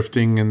and the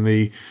grifting and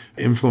the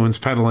influence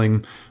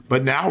peddling.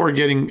 But now we're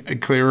getting a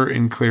clearer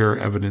and clearer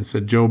evidence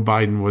that Joe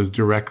Biden was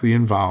directly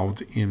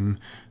involved in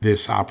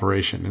this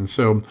operation. And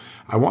so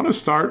I want to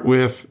start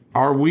with,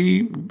 are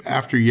we,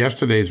 after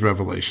yesterday's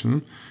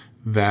revelation,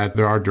 that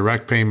there are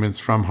direct payments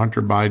from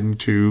Hunter Biden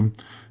to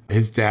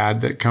his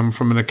dad that come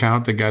from an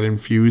account that got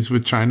infused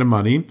with China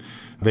money?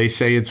 They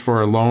say it's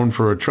for a loan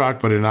for a truck,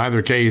 but in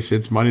either case,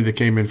 it's money that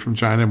came in from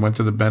China and went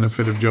to the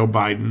benefit of Joe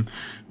Biden.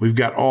 We've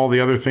got all the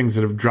other things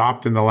that have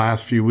dropped in the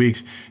last few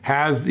weeks.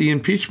 Has the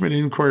impeachment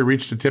inquiry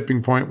reached a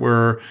tipping point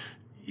where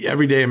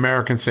everyday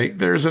Americans say,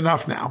 there's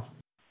enough now?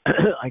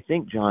 I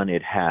think, John,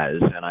 it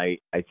has. And I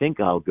think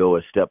I'll go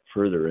a step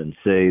further and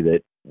say that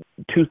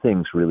two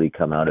things really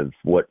come out of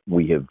what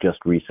we have just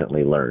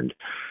recently learned.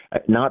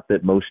 Not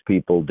that most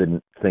people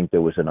didn't think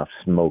there was enough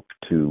smoke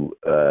to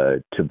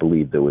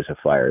believe there was a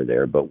fire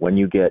there, but when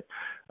you get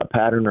a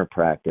pattern or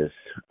practice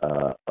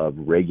of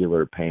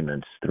regular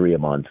payments, 3 a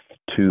month,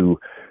 to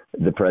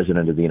the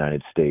President of the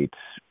United States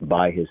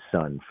by his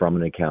son from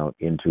an account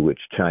into which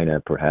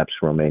China, perhaps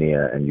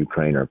Romania, and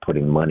Ukraine are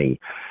putting money,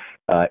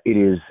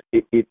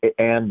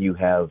 and you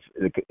have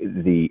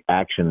the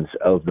actions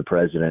of the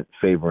president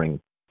favoring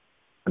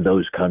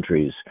those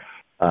countries,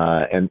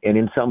 and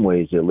in some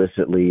ways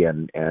illicitly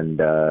and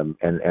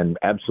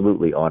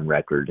absolutely on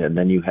record. And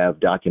then you have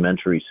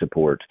documentary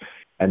support,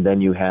 and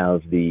then you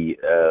have the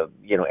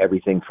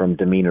everything from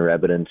demeanor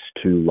evidence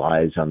to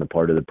lies on the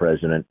part of the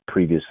president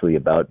previously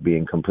about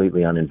being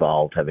completely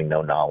uninvolved, having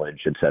no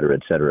knowledge, et cetera,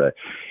 et cetera.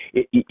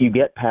 You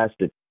get past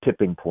a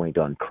tipping point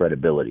on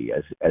credibility,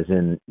 as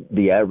in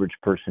the average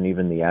person,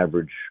 even the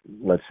average,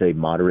 let's say,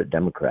 moderate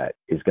Democrat,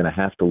 is going to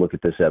have to look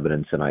at this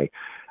evidence, and I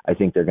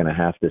think they're going to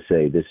have to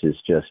say this is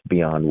just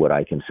beyond what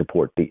I can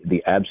support.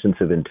 The absence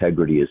of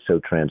integrity is so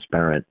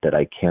transparent that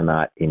I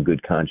cannot, in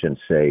good conscience,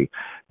 say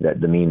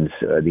that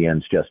the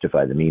ends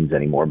justify the means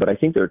anymore. But I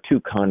think there are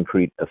two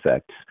concrete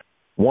effects.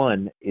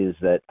 One is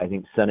that I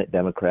think Senate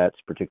Democrats,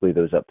 particularly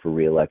those up for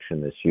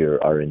re-election this year,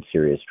 are in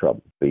serious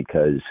trouble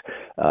because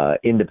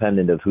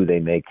independent of who they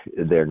make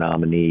their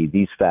nominee,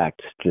 these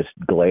facts just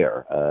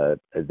glare.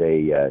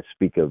 They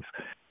speak of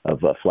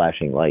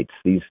flashing lights.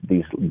 These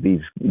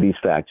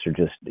facts are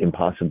just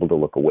impossible to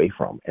look away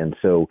from. And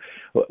so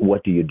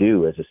what do you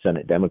do as a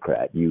Senate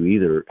Democrat? You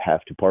either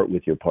have to part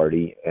with your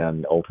party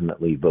and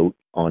ultimately vote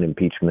on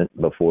impeachment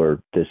before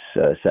this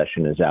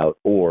session is out,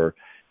 or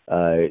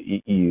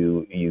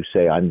you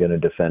say, I'm going to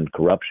defend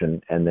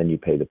corruption, and then you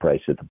pay the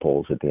price at the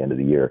polls at the end of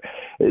the year.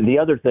 The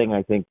other thing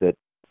I think that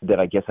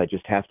I guess I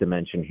just have to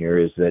mention here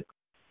is that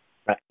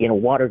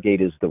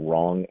Watergate is the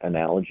wrong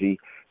analogy.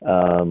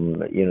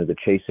 The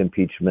Chase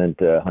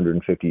impeachment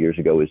 150 years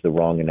ago is the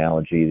wrong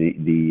analogy.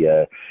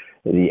 The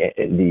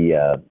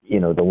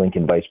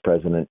Lincoln vice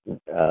president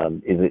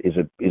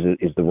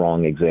is the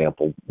wrong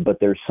example. But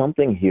there's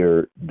something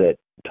here that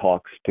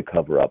talks to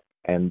cover up,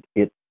 and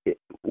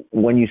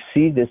when you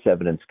see this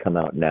evidence come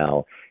out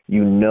now,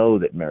 you know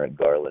that Merrick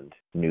Garland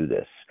knew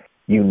this.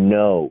 You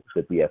know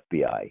that the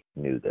FBI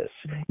knew this.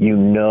 You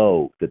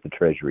know that the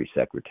Treasury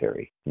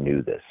Secretary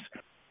knew this.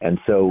 And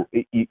so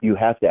you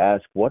have to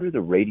ask, what are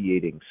the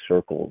radiating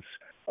circles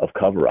of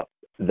cover-up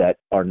that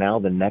are now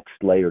the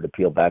next layer to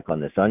peel back on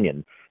this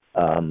onion?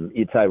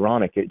 It's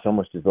ironic. It's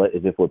almost as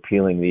if we're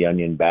peeling the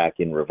onion back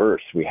in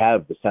reverse. We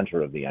have the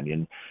center of the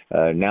onion.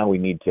 Now we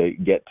need to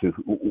get to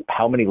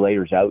how many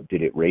layers out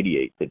did it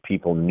radiate that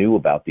people knew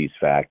about these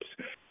facts,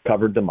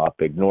 covered them up,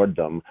 ignored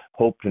them,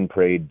 hoped and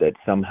prayed that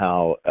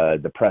somehow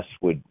the press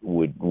would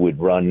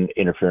run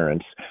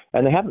interference.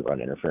 And they haven't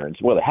run interference.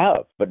 Well, they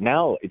have, but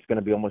now it's going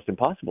to be almost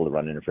impossible to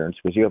run interference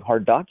because you have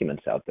hard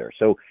documents out there.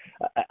 So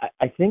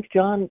I think,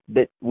 John,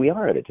 that we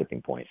are at a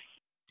tipping point.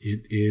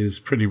 It is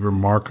pretty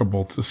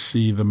remarkable to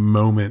see the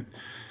moment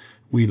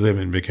we live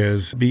in,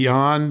 because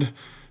beyond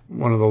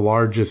one of the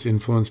largest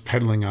influence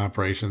peddling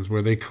operations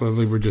where they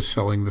clearly were just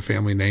selling the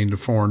family name to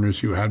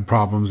foreigners who had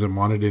problems and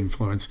wanted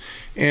influence.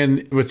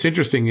 And what's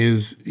interesting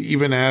is,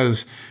 even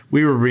as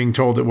we were being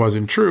told it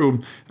wasn't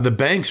true, the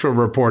banks were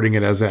reporting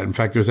it as that. In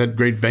fact, there's that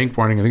great bank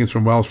warning, I think it's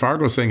from Wells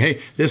Fargo, saying, hey,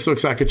 this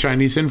looks like a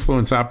Chinese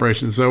influence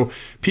operation. So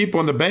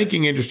people in the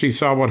banking industry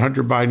saw what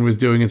Hunter Biden was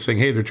doing and saying,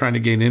 hey, they're trying to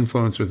gain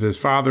influence with his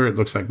father. It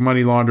looks like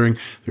money laundering.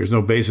 There's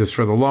no basis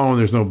for the loan.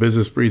 There's no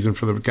business reason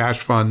for the cash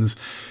funds.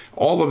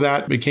 All of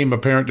that became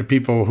apparent to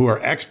people who are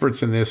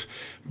experts in this.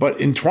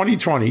 But in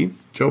 2020,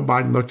 Joe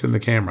Biden looked in the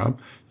camera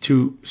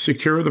to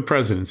secure the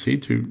presidency,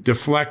 to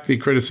deflect the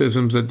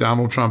criticisms that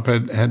Donald Trump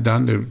had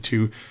done,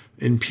 to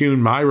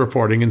impugn my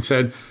reporting, and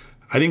said,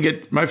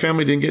 my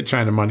family didn't get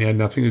China money. I had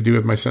nothing to do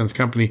with my son's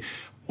company.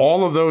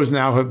 All of those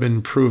now have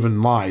been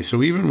proven lies.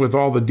 So even with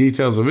all the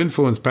details of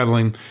influence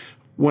peddling,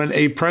 when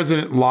a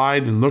president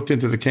lied and looked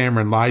into the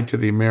camera and lied to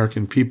the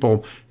American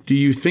people, do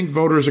you think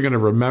voters are going to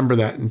remember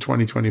that in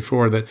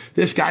 2024, that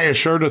this guy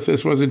assured us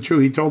this wasn't true?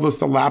 He told us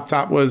the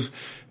laptop was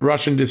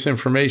Russian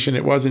disinformation.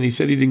 It wasn't. He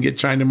said he didn't get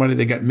China money.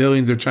 They got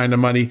millions of China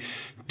money.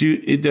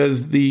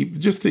 Does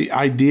the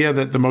idea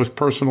that the most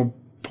personal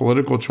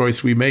political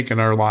choice we make in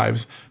our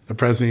lives, the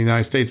president of the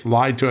United States,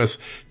 lied to us,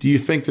 do you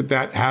think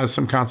that has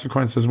some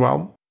consequence as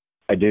well?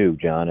 I do,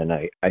 John, and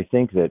I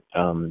think that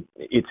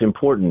it's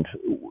important,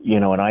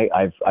 and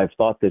I've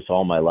thought this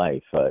all my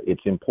life.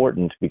 It's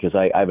important because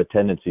I have a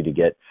tendency to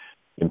get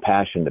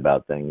impassioned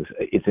about things.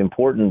 It's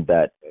important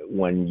that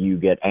when you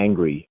get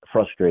angry,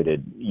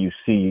 frustrated, you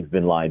see you've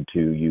been lied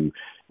to,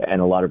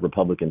 and a lot of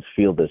Republicans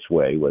feel this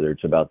way, whether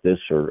it's about this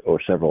or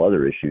several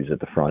other issues at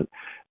the front.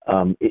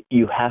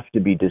 You have to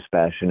be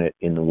dispassionate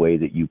in the way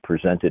that you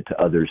present it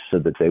to others so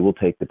that they will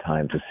take the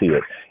time to see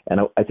it.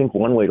 And I think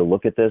one way to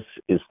look at this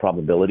is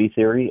probability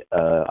theory.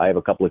 I have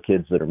a couple of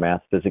kids that are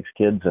math physics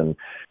kids, and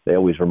they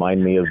always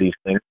remind me of these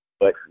things.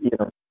 But,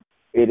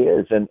 It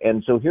is.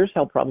 And so here's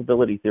how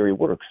probability theory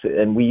works.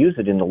 And we use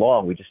it in the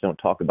law. We just don't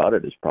talk about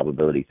it as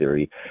probability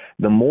theory.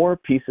 The more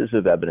pieces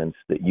of evidence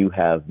that you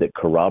have that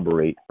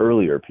corroborate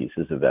earlier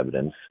pieces of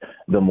evidence,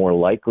 the more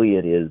likely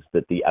it is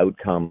that the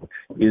outcome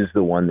is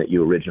the one that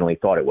you originally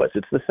thought it was.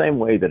 It's the same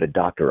way that a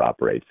doctor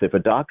operates. If a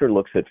doctor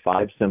looks at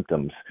 5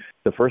 symptoms,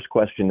 the first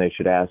question they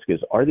should ask is,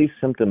 are these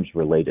symptoms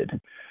related?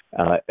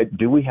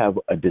 Do we have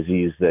a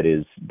disease that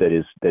is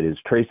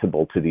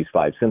traceable to these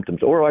 5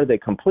 symptoms, or are they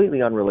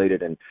completely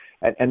unrelated?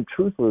 And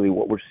truthfully,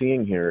 what we're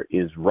seeing here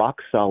is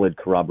rock solid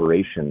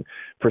corroboration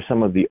for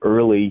some of the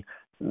early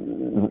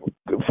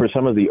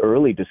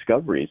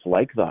discoveries,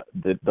 like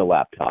the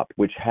laptop,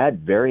 which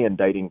had very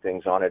indicting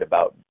things on it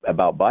about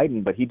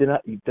Biden, but he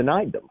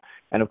denied them,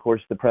 and of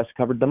course the press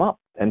covered them up.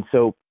 And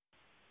so,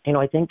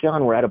 I think,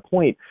 John, we're at a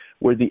point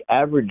where the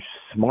average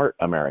smart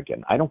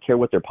American, I don't care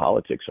what their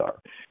politics are,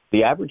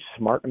 the average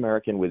smart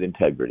American with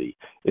integrity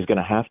is going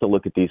to have to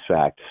look at these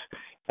facts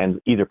and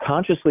either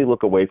consciously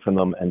look away from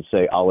them and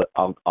say,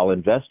 I'll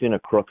invest in a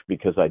crook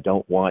because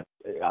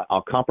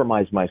I'll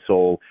compromise my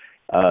soul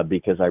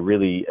because I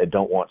really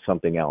don't want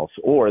something else.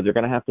 Or they're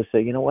going to have to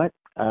say, you know what,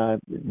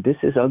 this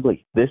is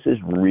ugly. This is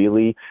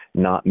really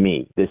not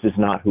me. This is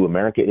not who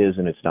America is,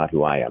 and it's not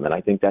who I am. And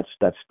I think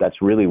that's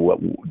really what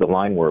the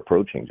line we're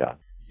approaching, John.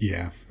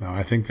 Yeah, no,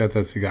 I think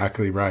that's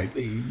exactly right.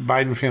 The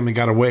Biden family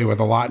got away with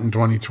a lot in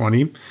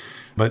 2020,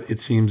 but it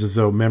seems as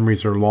though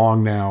memories are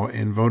long now,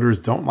 and voters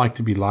don't like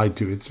to be lied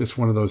to. It's just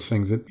one of those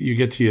things that you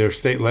get to your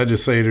state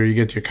legislator, you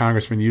get to your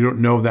congressman, you don't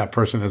know that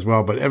person as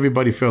well, but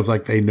everybody feels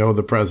like they know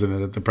the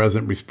president, that the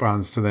president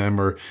responds to them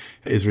or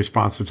is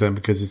responsive to them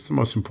because it's the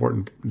most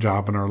important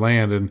job in our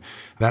land. And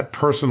that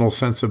personal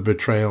sense of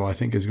betrayal, I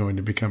think, is going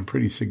to become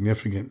pretty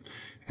significant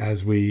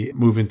as we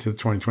move into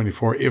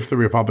 2024, if the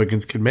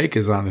Republicans can make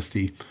his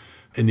honesty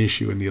an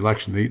issue in the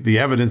election. The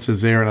evidence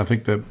is there, and I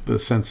think the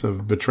sense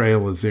of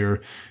betrayal is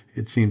there.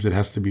 It seems it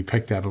has to be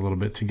picked at a little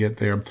bit to get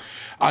there.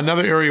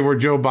 Another area where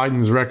Joe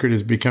Biden's record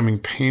is becoming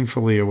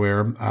painfully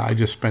aware, I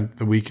just spent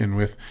the weekend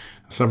with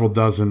several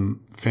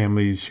dozen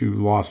families who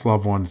lost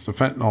loved ones to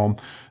fentanyl.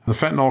 The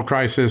fentanyl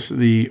crisis,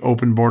 the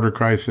open border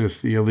crisis,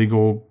 the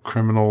illegal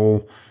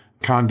criminal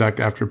conduct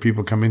after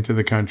people come into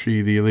the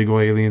country, the illegal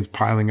aliens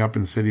piling up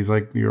in cities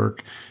like New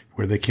York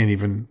where they can't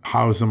even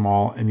house them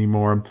all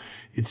anymore.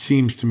 It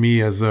seems to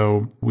me as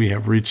though we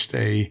have reached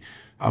a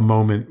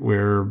moment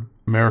where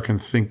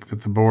Americans think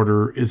that the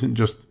border isn't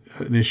just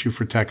an issue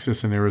for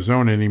Texas and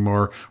Arizona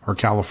anymore, or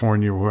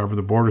California, or wherever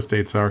the border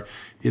states are.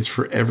 It's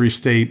for every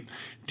state.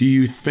 Do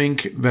you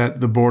think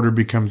that the border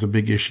becomes a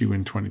big issue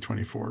in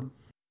 2024?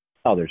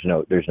 Oh, there's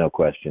no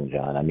question,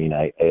 John. I mean,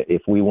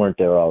 if we weren't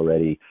there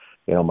already,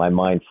 my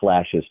mind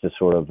flashes to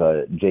sort of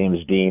James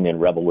Dean in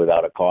Rebel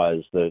Without a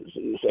Cause, the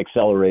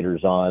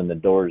accelerators on, the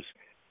doors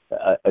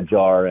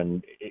ajar,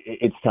 and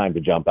it's time to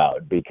jump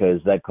out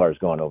because that car's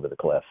going over the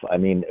cliff. I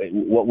mean,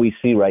 what we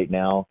see right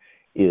now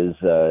is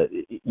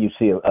you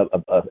see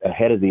a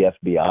head of the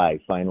FBI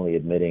finally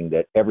admitting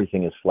that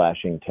everything is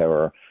flashing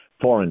terror,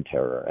 foreign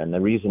terror. And the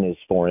reason is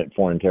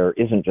foreign terror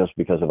isn't just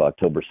because of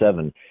October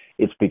 7.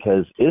 It's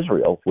because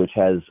Israel, which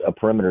has a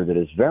perimeter that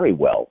is very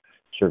well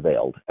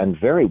surveilled and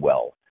very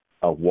well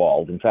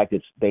walled. In fact,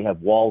 they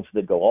have walls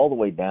that go all the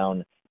way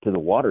down to the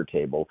water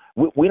table.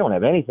 We don't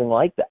have anything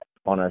like that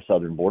on our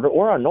southern border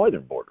or our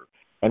northern border.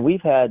 And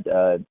we've had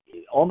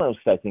almost,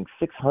 I think,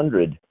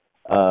 600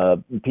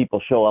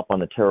 people show up on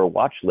the terror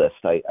watch list.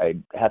 I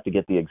have to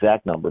get the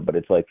exact number, but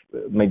it's like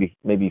maybe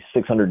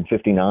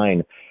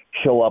 659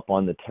 show up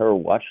on the terror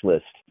watch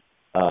list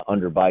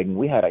under Biden.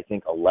 We had, I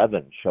think,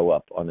 11 show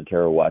up on the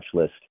terror watch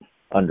list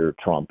under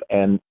Trump.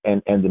 And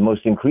the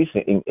most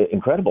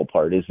incredible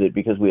part is that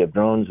because we have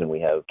drones and we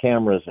have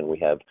cameras and we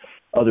have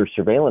other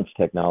surveillance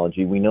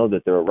technology, we know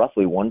that there are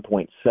roughly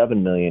 1.7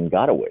 million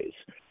gotaways.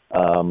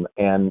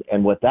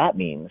 And what that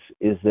means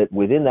is that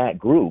within that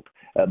group,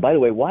 by the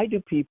way, why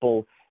do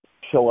people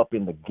show up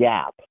in the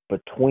gap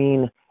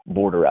between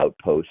border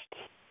outposts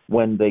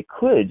when they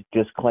could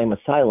just claim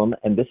asylum?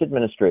 And this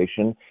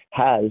administration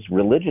has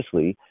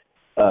religiously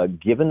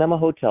given them a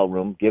hotel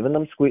room, given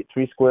them 3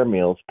 square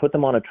meals, put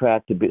them on a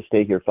track to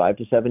stay here 5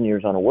 to 7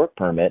 years on a work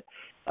permit,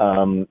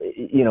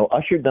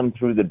 ushered them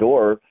through the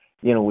door,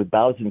 with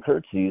bows and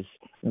curtsies.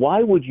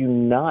 Why would you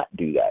not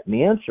do that? And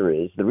the answer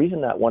is the reason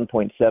that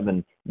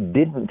 1.7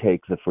 didn't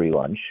take the free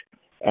lunch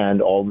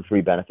and all the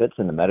free benefits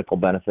and the medical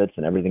benefits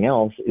and everything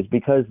else is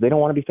because they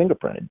don't want to be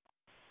fingerprinted.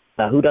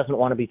 Now, who doesn't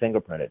want to be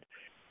fingerprinted?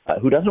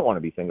 Who doesn't want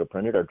to be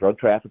fingerprinted are drug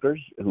traffickers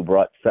who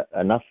brought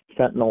enough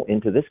fentanyl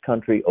into this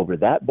country over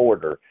that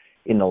border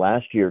in the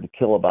last year to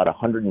kill about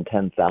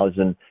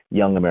 110,000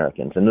 young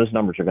Americans. And those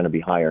numbers are going to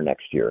be higher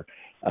next year.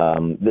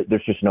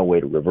 There's just no way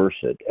to reverse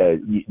it.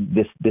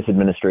 This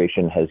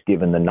administration has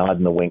given the nod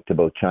and the wink to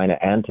both China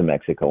and to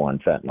Mexico on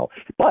fentanyl.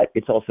 But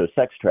it's also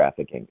sex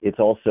trafficking. It's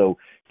also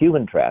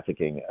human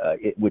trafficking,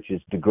 which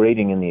is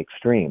degrading in the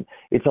extreme.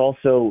 It's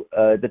also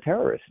the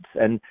terrorists.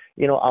 And,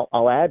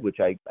 I'll add, which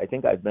I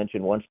think I've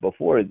mentioned once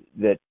before,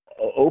 that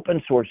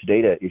open source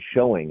data is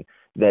showing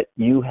that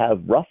you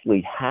have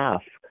roughly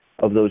half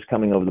of those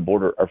coming over the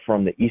border are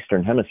from the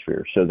Eastern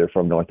Hemisphere. So they're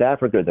from North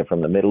Africa, they're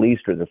from the Middle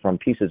East, or they're from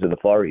pieces of the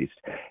Far East.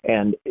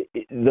 And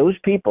those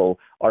people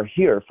are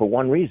here for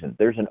one reason.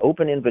 There's an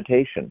open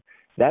invitation.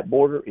 That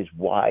border is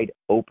wide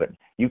open.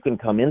 You can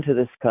come into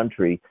this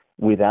country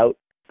without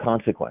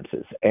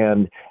consequences.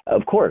 And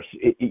of course,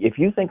 if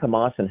you think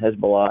Hamas and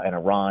Hezbollah and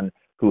Iran,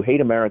 who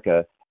hate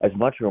America as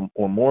much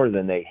or more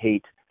than they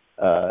hate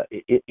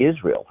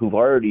Israel, who've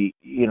already,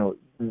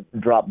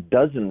 dropped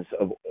dozens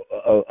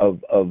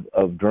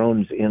of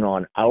drones in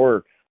on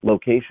our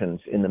locations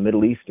in the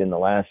Middle East in the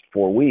last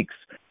 4 weeks,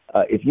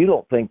 if you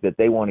don't think that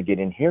they want to get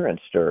in here and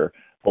stir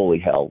holy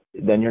hell,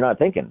 then you're not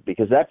thinking,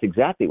 because that's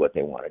exactly what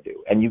they want to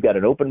do. And you've got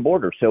an open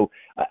border. So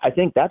I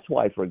think that's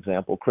why, for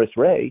example, Chris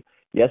Wray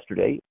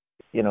yesterday,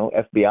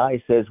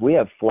 FBI says we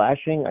have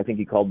flashing, I think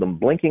he called them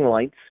blinking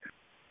lights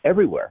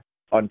everywhere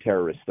on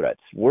terrorist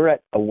threats. We're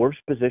at a worse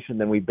position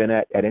than we've been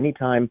at any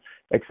time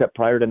except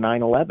prior to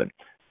 9/11.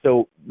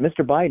 So,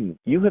 Mr. Biden,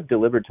 you have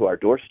delivered to our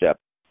doorstep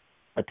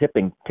a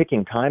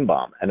ticking time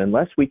bomb. And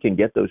unless we can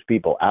get those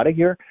people out of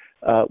here,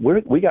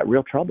 we got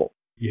real trouble.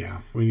 Yeah.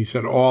 When he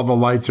said all the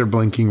lights are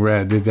blinking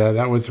red,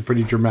 that was a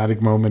pretty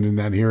dramatic moment in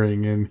that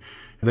hearing. And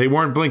they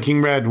weren't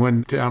blinking red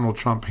when Donald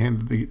Trump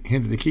handed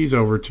the keys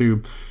over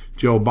to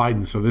Joe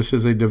Biden. So this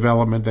is a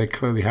development that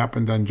clearly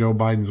happened on Joe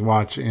Biden's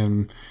watch.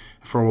 And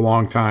for a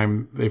long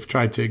time, they've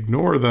tried to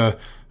ignore the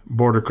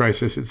border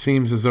crisis. It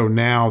seems as though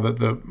now that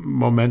the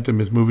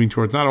momentum is moving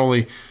towards not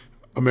only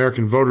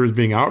American voters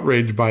being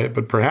outraged by it,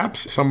 but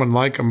perhaps someone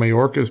like a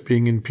Mayorkas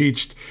being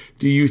impeached.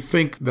 Do you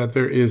think that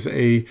there is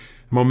a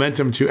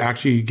momentum to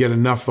actually get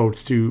enough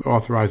votes to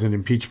authorize an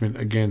impeachment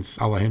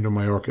against Alejandro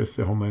Mayorkas,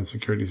 the Homeland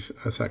Security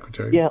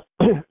Secretary? Yeah,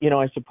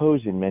 I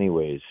suppose in many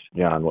ways,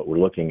 John, what we're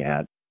looking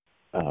at,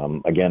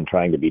 again,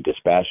 trying to be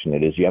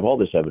dispassionate, is you have all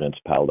this evidence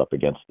piled up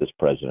against this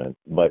president,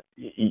 but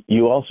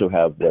you also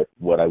have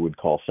what I would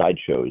call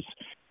sideshows.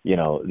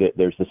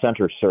 There's the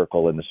center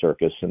circle in the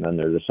circus, and then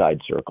there are the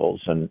side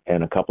circles, and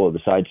a couple of the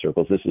side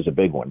circles. This is a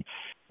big one,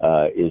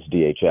 is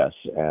DHS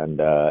and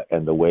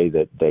the way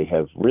that they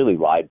have really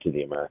lied to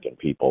the American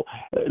people.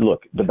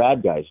 Look, the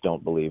bad guys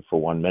don't believe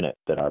for 1 minute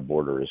that our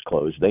border is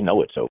closed. They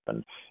know it's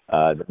open.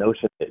 The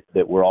notion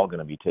that we're all going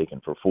to be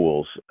taken for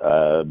fools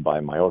by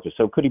Mayorkas.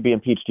 So could he be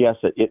impeached? Yes.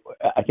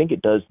 I think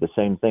it does the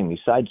same thing. These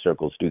side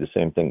circles do the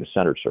same thing the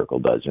center circle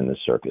does in this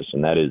circus,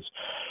 and that is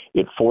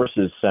it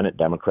forces Senate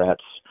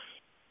Democrats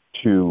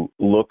to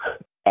look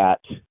at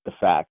the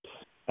facts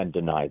and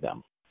deny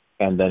them.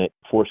 And then it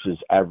forces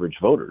average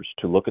voters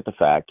to look at the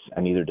facts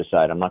and either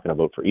decide I'm not going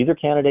to vote for either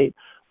candidate,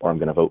 or I'm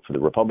going to vote for the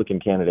Republican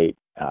candidate,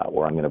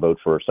 or I'm going to vote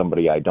for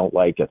somebody I don't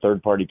like, a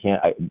third-party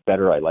candidate.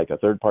 I like a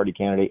third-party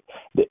candidate.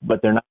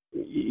 But they're not,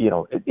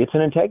 it's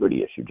an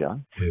integrity issue,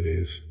 John. It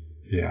is.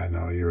 Yeah,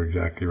 no, you're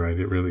exactly right.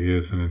 It really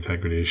is an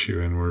integrity issue.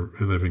 And we're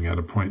living at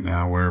a point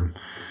now where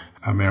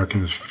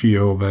Americans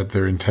feel that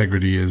their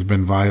integrity has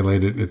been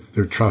violated,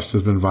 their trust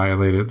has been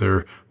violated,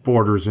 their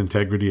borders'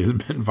 integrity has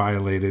been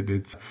violated.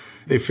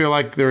 They feel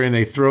like they're in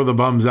a throw the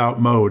bums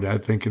out mode, I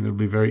think, and it'll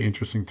be very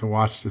interesting to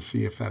watch to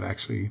see if that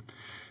actually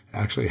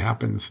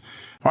happens.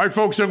 All right,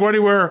 folks, don't go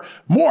anywhere.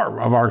 More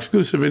of our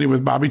exclusive Interview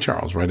with Bobby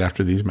Charles right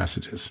after these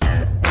messages.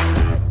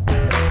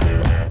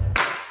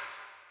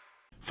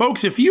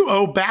 Folks, if you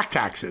owe back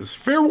taxes,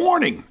 fair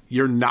warning,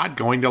 you're not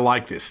going to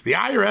like this. The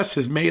IRS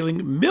is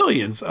mailing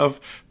millions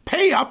of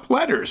pay-up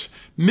letters.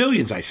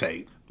 Millions, I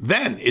say.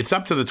 Then it's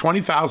up to the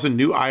 20,000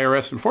 new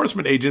IRS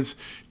enforcement agents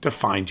to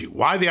find you.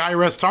 Why the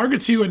IRS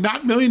targets you and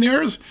not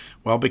millionaires?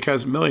 Well,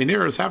 because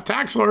millionaires have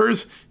tax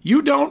lawyers.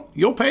 You don't,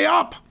 you'll pay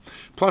up.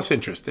 Plus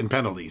interest and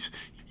penalties.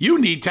 You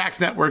need Tax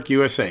Network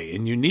USA,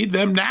 and you need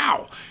them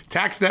now.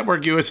 Tax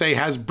Network USA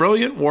has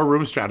brilliant war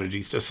room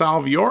strategies to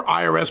solve your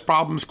IRS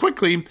problems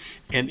quickly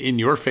and in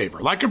your favor.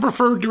 Like a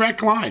preferred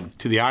direct line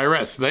to the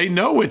IRS, they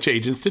know which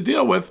agents to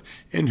deal with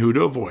and who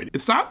to avoid.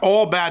 It's not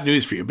all bad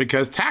news for you,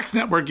 because Tax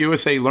Network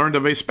USA learned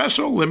of a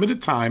special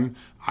limited time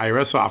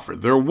IRS offer.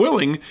 They're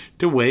willing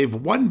to waive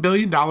 $1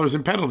 billion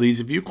in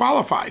penalties if you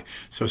qualify.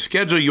 So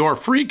schedule your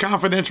free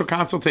confidential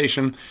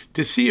consultation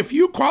to see if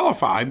you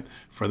qualify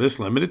for this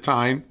limited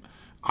time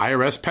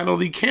IRS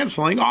penalty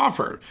canceling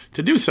offer.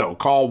 To do so,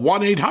 call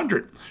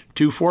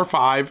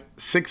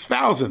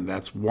 1-800-245-6000.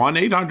 That's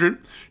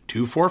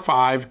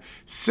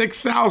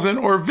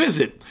 1-800-245-6000, or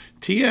visit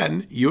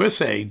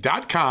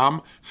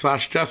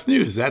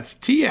tnusa.com/justnews. That's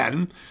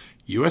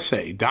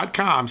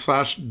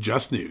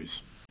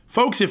tnusa.com/justnews.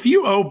 Folks, if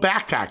you owe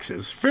back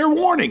taxes, fair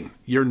warning,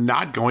 you're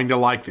not going to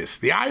like this.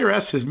 The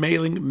IRS is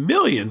mailing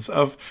millions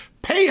of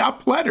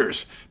pay-up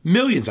letters.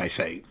 Millions, I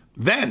say.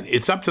 Then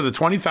it's up to the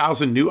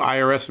 20,000 new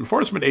IRS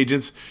enforcement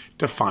agents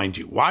to find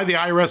you. Why the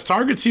IRS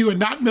targets you and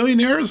not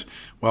millionaires?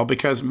 Well,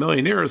 because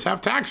millionaires have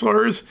tax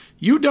lawyers.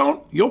 You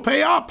don't, you'll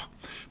pay up.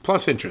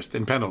 plus interest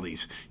and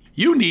penalties.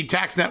 You need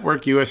Tax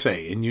Network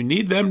USA, and you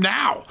need them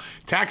now.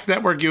 Tax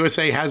Network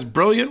USA has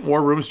brilliant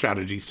war room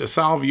strategies to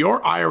solve your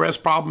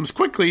IRS problems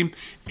quickly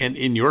and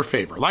in your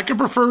favor. Like a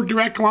preferred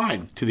direct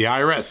line to the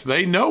IRS,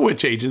 they know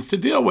which agents to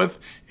deal with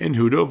and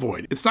who to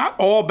avoid. It's not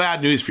all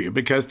bad news for you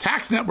because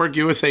Tax Network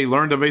USA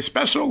learned of a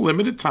special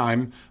limited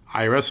time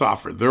IRS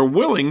offer. They're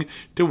willing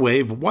to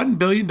waive $1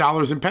 billion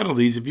in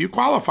penalties if you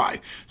qualify.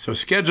 So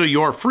schedule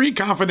your free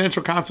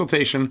confidential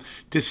consultation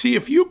to see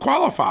if you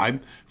qualify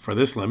for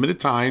this limited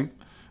time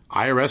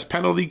IRS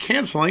penalty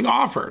canceling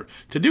offer.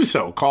 To do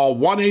so, call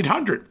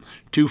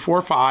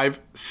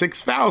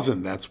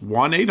 1-800-245-6000. That's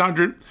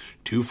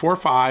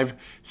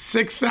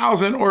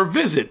 1-800-245-6000 or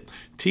visit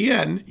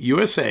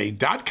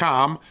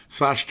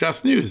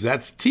tnusa.com/justnews.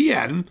 That's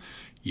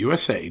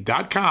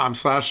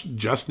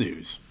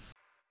tnusa.com/justnews.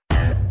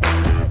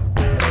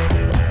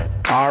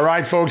 All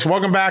right, folks,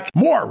 welcome back.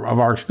 More of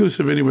our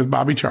exclusive video with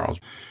Bobby Charles.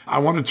 I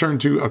want to turn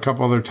to a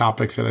couple other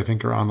topics that I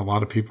think are on a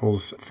lot of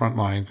people's front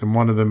lines, and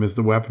one of them is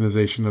the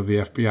weaponization of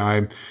the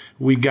FBI.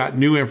 We got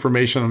new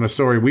information on a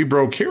story we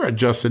broke here at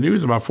Just the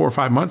News about 4 or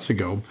 5 months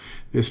ago,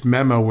 this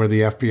memo where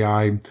the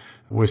FBI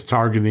was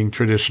targeting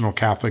traditional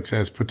Catholics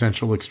as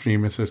potential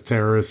extremists, as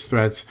terrorist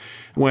threats.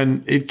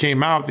 When it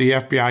came out, the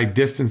FBI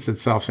distanced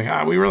itself,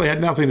 saying, we really had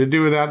nothing to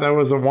do with that. That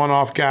was a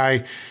one-off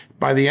guy.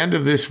 By the end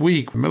of this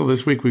week, middle of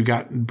this week, we've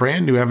got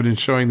brand new evidence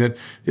showing that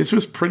this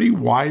was pretty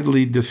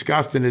widely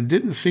discussed. And it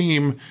didn't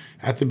seem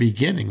at the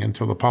beginning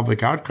until the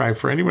public outcry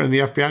for anyone in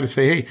the FBI to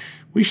say, hey,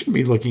 we shouldn't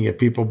be looking at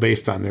people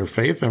based on their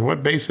faith. And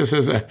what basis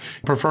is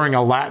preferring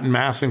a Latin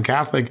Mass and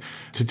Catholic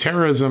to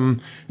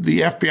terrorism? The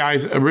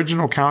FBI's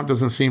original count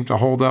doesn't seem to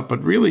hold up.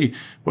 But really,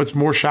 what's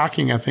more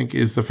shocking, I think,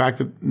 is the fact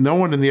that no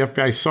one in the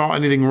FBI saw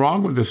anything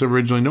wrong with this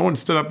originally. No one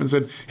stood up and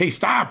said, hey,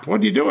 stop,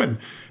 what are you doing?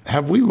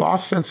 Have we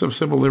lost sense of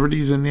civil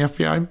liberties in the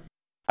FBI?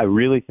 I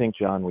really think,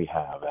 John, we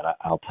have. And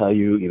I'll tell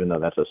you, even though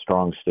that's a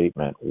strong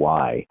statement,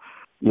 why.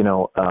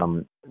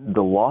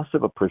 The loss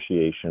of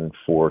appreciation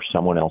for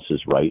someone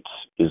else's rights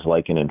is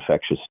like an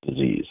infectious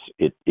disease.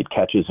 It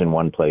catches in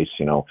one place.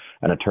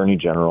 An attorney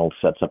general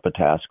sets up a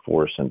task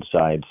force and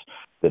decides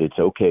that it's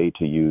okay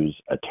to use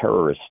a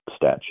terrorist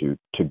statute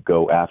to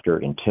go after,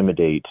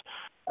 intimidate,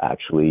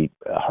 actually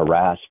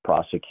harass,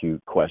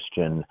 prosecute,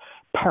 question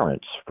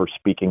parents for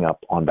speaking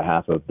up on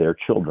behalf of their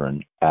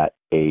children at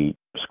a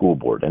school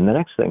board. And the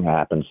next thing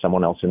happens,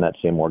 someone else in that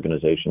same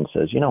organization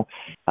says,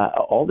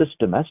 all this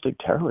domestic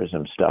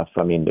terrorism stuff,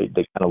 they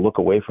kind of look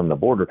away from the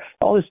border.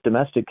 All this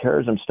domestic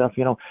terrorism stuff,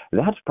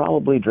 that's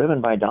probably driven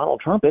by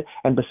Donald Trump.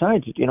 And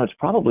besides, it's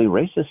probably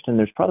racist. And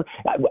there's probably,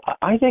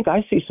 I think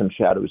I see some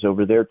shadows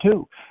over there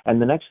too.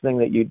 And the next thing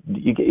that you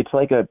get, it's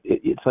like a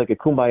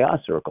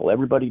kumbaya circle.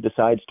 Everybody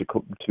decides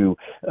to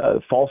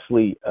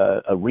falsely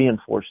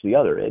reinforce the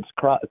other. It's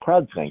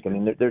crowdthink.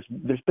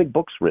 There's big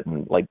books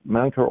written like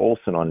Manker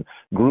Olson on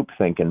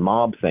groupthink and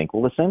mobthink.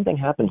 Well, the same thing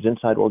happens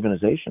inside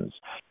organizations.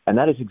 And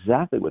that is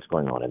exactly what's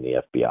going on in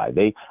the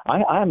FBI.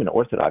 I'm an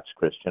Orthodox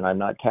Christian. I'm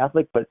not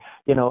Catholic, but,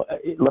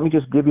 let me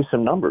just give you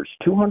some numbers.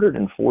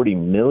 240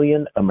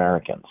 million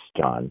Americans,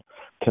 John,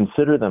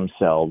 consider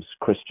themselves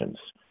Christians.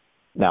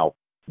 Now,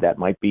 that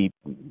might be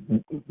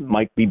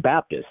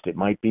Baptist. It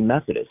might be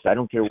Methodist. I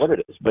don't care what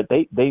it is. But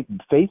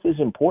faith is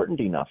important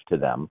enough to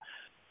them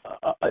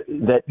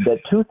that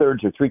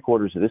 2/3 or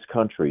 3/4 of this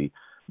country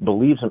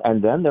believes them,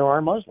 and then there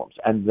are Muslims,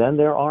 and then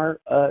there are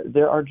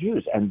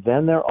Jews, and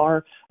then there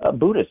are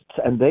Buddhists,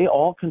 and they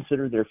all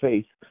consider their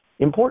faith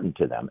important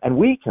to them. And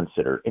we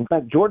consider, in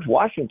fact, George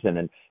Washington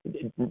and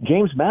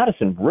James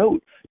Madison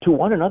wrote to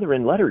one another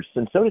in letters,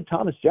 and so did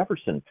Thomas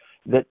Jefferson,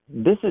 that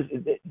this is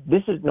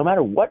no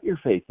matter what your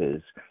faith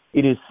is,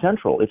 it is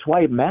central. It's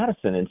why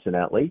Madison,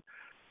 incidentally,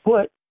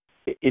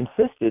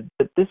 insisted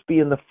that this be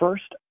in the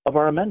first of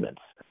our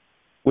amendments,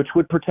 which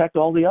would protect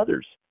all the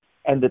others,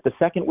 and that the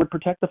second would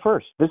protect the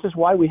first. This is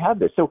why we have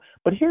this.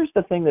 But here's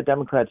the thing that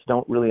Democrats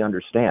don't really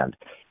understand.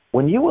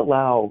 When you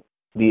allow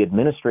the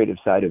administrative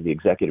side of the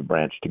executive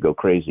branch to go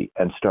crazy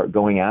and start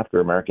going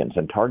after Americans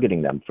and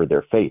targeting them for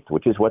their faith,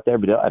 which is what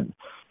they've done,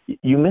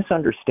 you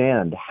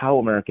misunderstand how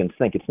Americans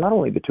think. It's not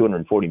only the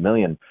 240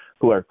 million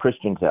who are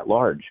Christians at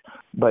large,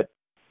 but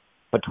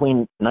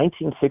between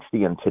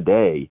 1960 and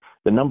today,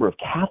 the number of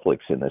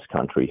Catholics in this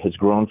country has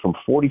grown from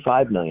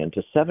 45 million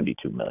to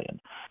 72 million.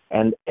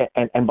 And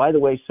by the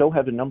way, so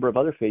have a number of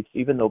other faiths,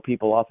 even though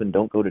people often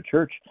don't go to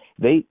church.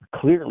 They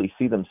clearly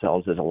see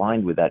themselves as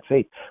aligned with that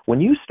faith. When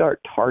you start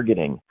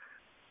targeting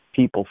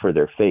people for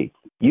their faith,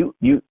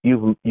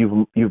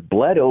 you've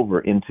bled over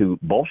into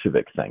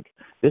Bolshevik think.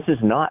 This is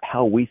not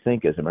how we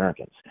think as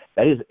Americans.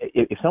 That is,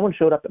 if someone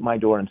showed up at my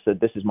door and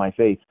said, this is my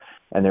faith,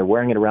 and they're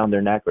wearing it around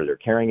their neck or they're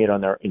carrying it in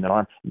their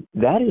arm,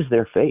 that is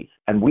their faith.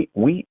 And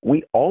we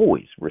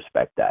always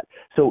respect that.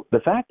 So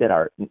the fact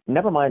that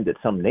never mind that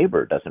some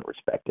neighbor doesn't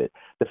respect it,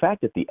 the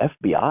fact that the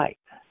FBI,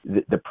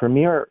 the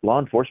premier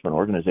law enforcement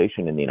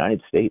organization in the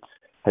United States,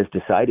 has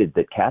decided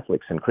that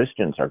Catholics and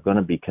Christians are going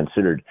to be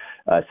considered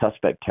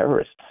suspect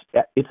terrorists.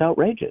 It's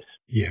outrageous.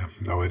 Yeah,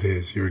 no, it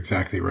is. You're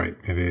exactly right.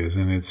 It is.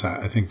 And it's,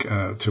 I think,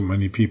 to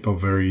many people,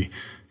 very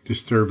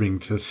disturbing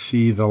to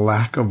see the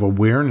lack of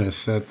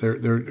awareness that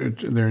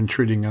they're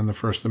intruding on the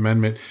First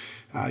Amendment.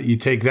 You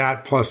take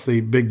that plus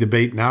the big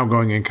debate now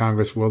going in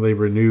Congress, will they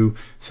renew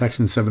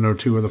Section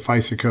 702 of the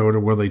FISA Code,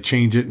 or will they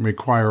change it and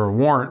require a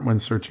warrant when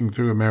searching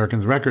through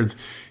Americans' records?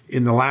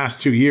 In the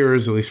last 2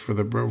 years, at least for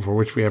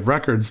which we have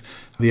records,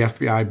 the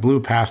FBI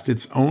blew past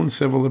its own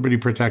civil liberty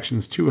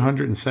protections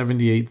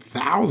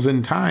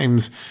 278,000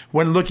 times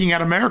when looking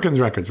at Americans'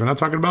 records. We're not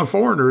talking about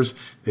foreigners.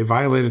 They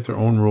violated their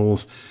own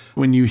rules.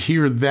 When you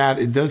hear that,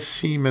 it does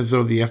seem as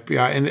though the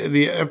FBI and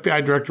the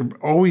FBI director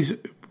always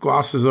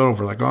glosses it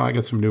over like, oh, I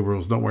got some new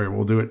rules. Don't worry,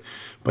 we'll do it.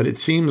 But it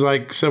seems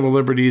like civil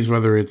liberties,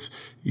 whether it's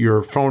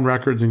your phone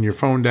records and your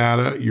phone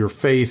data, your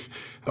faith,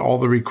 all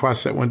the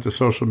requests that went to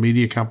social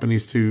media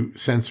companies to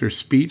censor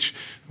speech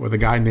with a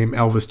guy named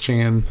Elvis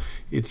Chan,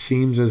 it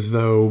seems as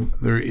though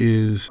there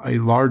is a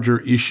larger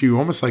issue,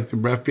 almost like the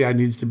FBI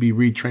needs to be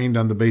retrained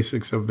on the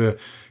basics of the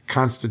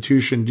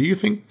Constitution. Do you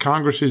think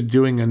Congress is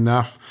doing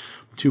enough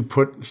to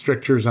put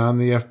strictures on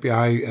the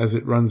FBI as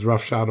it runs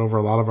roughshod over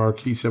a lot of our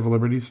key civil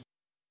liberties?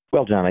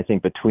 Well, John, I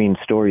think between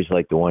stories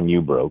like the one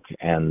you broke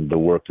and the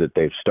work that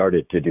they've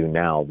started to do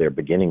now, they're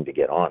beginning to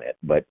get on it.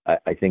 But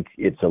I think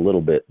it's a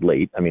little bit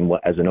late. I mean,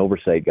 as an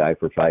oversight guy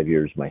for 5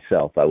 years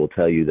myself, I will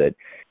tell you that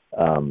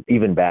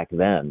even back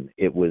then,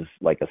 it was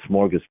like a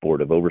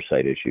smorgasbord of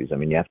oversight issues. I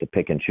mean, you have to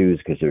pick and choose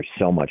because there's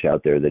so much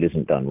out there that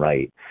isn't done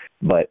right.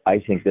 But I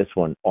think this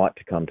one ought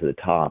to come to the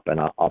top. And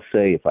I'll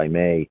say, if I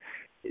may,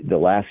 the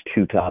last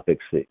two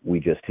topics that we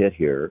just hit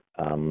here,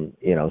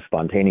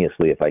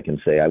 spontaneously, if I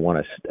can say, I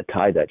want to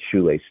tie that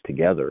shoelace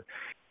together.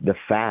 The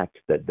fact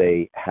that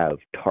they have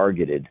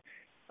targeted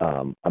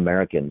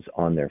Americans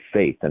on their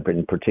faith, and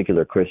in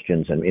particular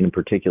Christians, and in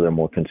particular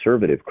more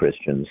conservative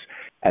Christians,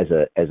 as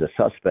a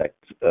suspect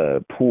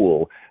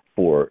pool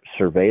for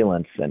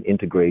surveillance and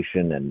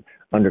integration and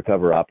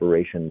undercover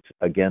operations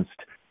against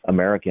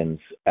Americans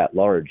at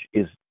large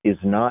is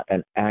not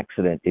an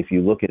accident if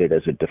you look at it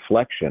as a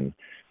deflection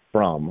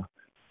from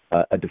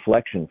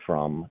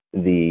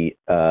the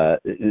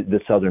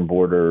southern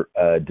border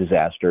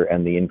disaster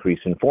and the increase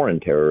in foreign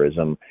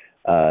terrorism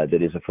that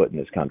is afoot in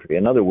this country.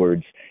 In other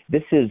words,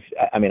 this is,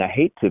 I mean, I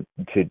hate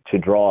to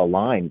draw a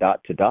line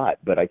dot to dot,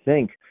 but I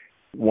think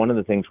one of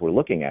the things we're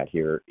looking at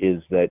here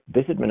is that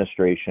this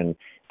administration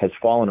has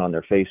fallen on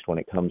their face when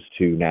it comes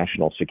to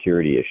national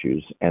security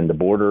issues, and the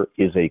border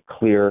is a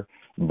clear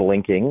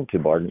blinking, to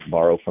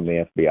borrow from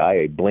the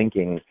FBI, a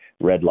blinking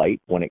red light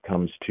when it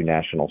comes to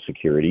national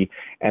security.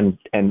 And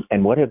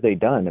what have they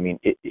done? I mean,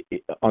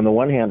 on the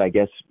one hand, I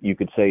guess you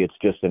could say it's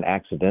just an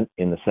accident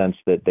in the sense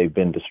that they've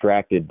been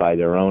distracted by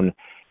their own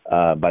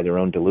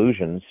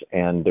delusions,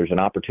 and there's an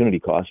opportunity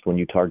cost when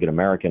you target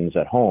Americans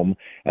at home,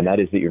 and that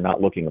is that you're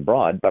not looking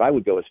abroad. But I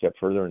would go a step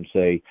further and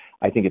say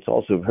I think it's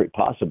also very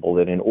possible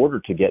that in order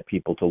to get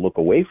people to look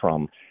away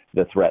from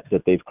the threat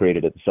that they've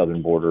created at the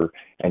southern border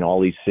and all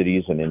these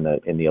cities and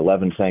in the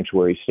 11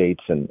 sanctuary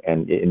states, and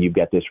you've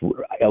got this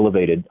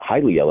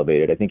highly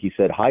elevated, I think he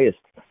said highest,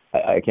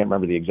 I can't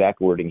remember the exact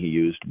wording he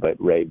used, but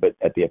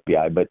at the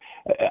FBI, but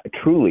a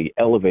truly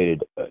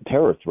elevated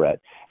terror threat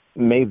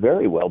may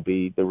very well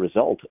be the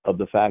result of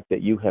the fact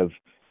that you have,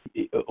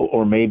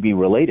 or may be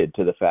related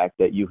to the fact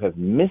that you have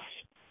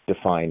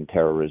misdefined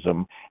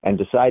terrorism and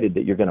decided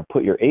that you're going to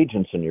put your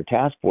agents and your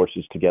task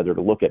forces together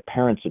to look at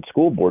parents at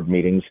school board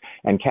meetings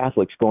and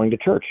Catholics going to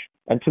church.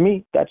 And to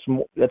me, that's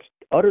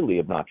utterly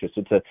obnoxious.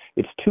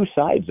 It's two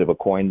sides of a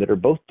coin that are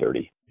both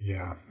dirty.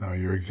 Yeah, no,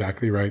 you're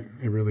exactly right.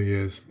 It really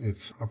is.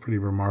 It's a pretty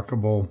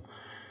remarkable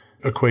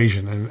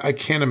equation. And I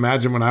can't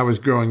imagine when I was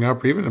growing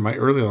up, or even in my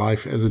early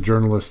life as a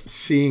journalist,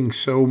 seeing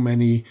so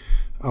many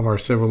of our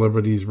civil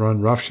liberties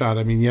run roughshod.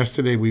 I mean,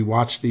 yesterday we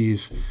watched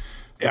these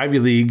Ivy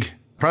League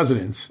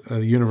presidents,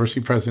 university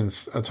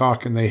presidents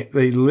talk, and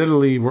they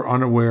literally were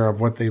unaware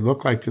of what they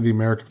look like to the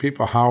American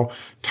people, how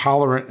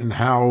tolerant and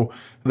how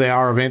they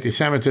are of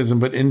anti-Semitism,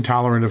 but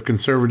intolerant of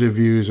conservative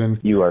views. And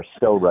you are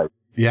so right.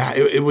 Yeah,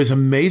 it was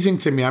amazing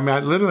to me. I mean,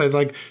 I literally was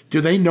like, do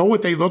they know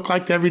what they look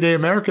like to everyday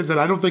Americans? And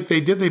I don't think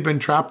they did. They've been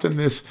trapped in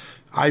this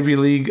Ivy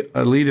League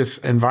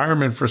elitist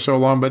environment for so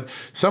long. But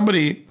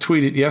somebody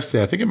tweeted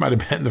yesterday, I think it might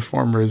have been the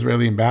former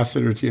Israeli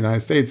ambassador to the United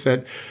States,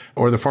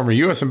 or the former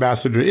U.S.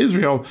 ambassador to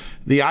Israel,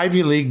 the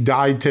Ivy League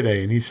died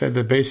today. And he said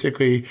that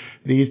basically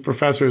these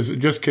professors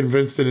just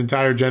convinced an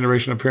entire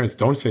generation of parents,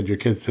 don't send your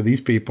kids to these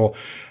people.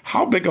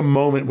 How big a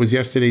moment was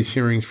yesterday's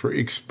hearings for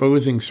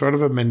exposing sort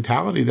of a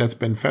mentality that's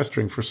been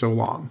festering for so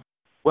long?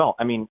 Well,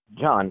 I mean,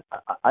 John,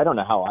 I don't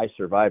know how I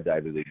survived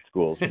Ivy League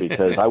schools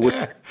because I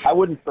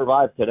wouldn't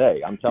survive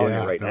today. I'm telling you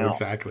right now.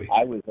 Exactly.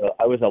 I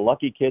was a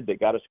lucky kid that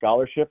got a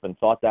scholarship and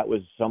thought that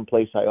was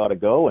someplace I ought to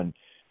go. And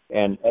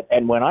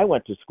when I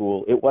went to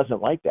school, it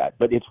wasn't like that.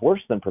 But it's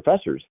worse than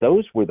professors.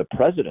 Those were the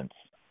presidents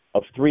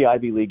of 3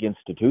 Ivy League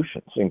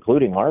institutions,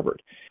 including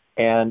Harvard.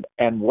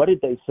 And what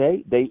did they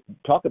say? They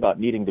talk about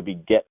needing to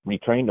get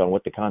retrained on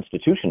what the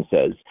Constitution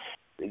says.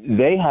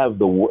 They have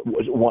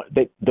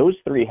those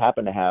three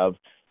happen to have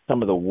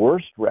some of the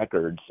worst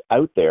records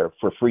out there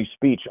for free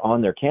speech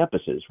on their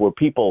campuses, where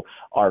people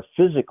are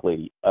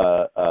physically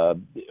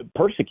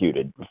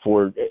persecuted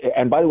for,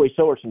 and by the way,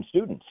 so are some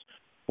students,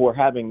 for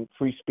having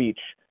free speech,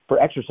 for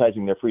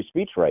exercising their free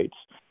speech rights.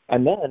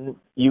 And then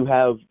you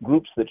have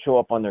groups that show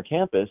up on their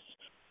campus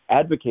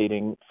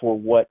advocating for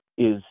what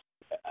is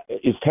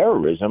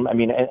terrorism. I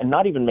mean, and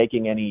not even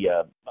making any,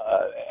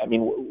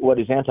 what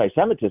is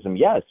anti-Semitism?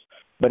 Yes,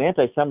 but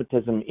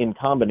anti-Semitism in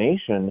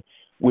combination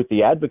with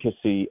the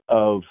advocacy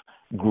of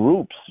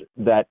groups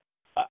that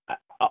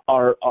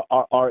are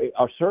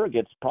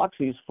surrogates,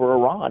 proxies for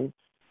Iran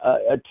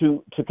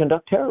to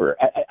conduct terror.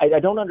 I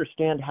don't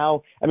understand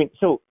how. I mean,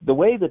 so the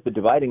way that the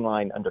dividing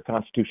line under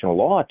constitutional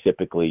law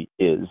typically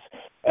is,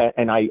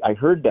 and I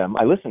heard them,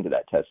 I listened to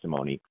that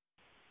testimony.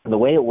 The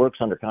way it works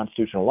under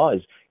constitutional law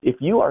is if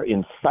you are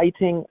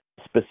inciting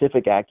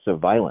specific acts of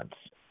violence,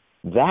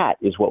 that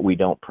is what we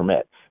don't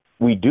permit.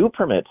 We do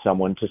permit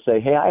someone to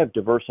say, hey, I have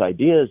diverse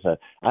ideas.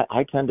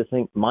 I tend to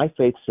think my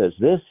faith says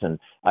this, and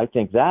I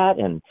think that,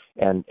 and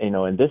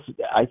this,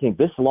 I think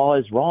this law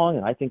is wrong,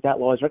 and I think that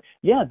law is right.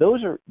 Yeah,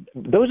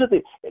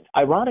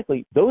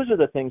 ironically, those are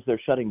the things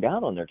they're shutting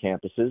down on their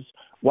campuses,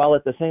 while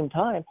at the same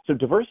time, so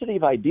diversity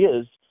of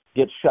ideas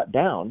gets shut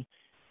down,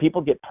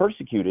 people get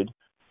persecuted,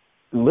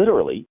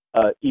 literally,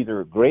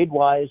 either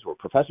grade-wise or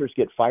professors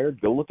get fired.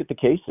 Go look at the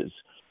cases.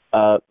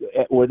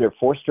 Or they're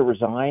forced to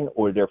resign,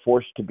 or they're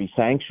forced to be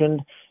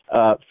sanctioned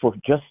for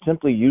just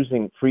simply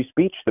using free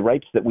speech, the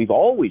rights that we've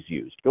always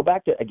used. Go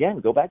back to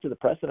the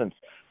precedents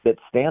that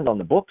stand on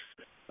the books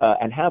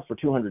and have for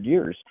 200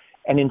 years.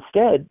 And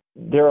instead,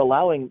 they're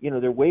allowing,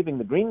 they're waving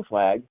the green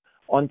flag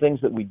on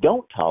things that we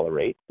don't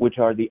tolerate, which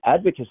are the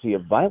advocacy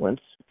of violence,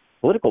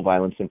 political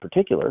violence in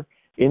particular,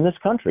 in this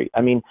country.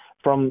 I mean,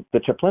 from the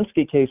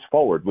Chaplinsky case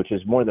forward, which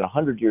is more than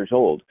 100 years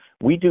old,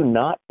 we do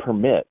not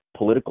permit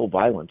political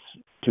violence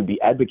to be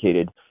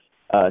advocated,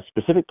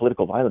 specific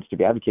political violence to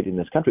be advocated in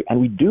this country. And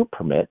we do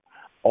permit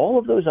all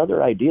of those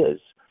other ideas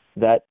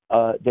that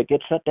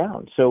get shut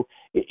down. So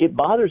it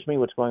bothers me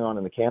what's going on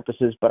in the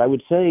campuses. But I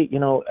would say,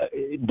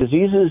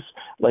 diseases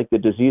like the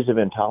disease of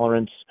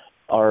intolerance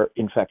are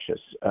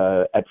infectious.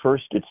 At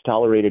first, it's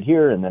tolerated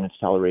here, and then it's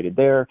tolerated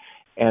there.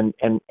 And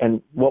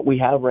what we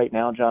have right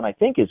now, John, I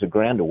think is a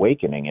grand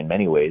awakening in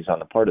many ways on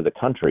the part of the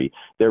country.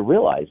 They're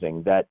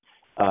realizing that,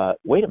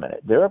 wait a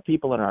minute, there are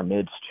people in our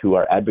midst who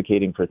are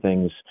advocating for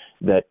things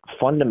that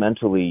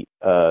fundamentally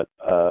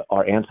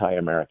are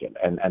anti-American,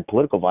 and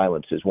political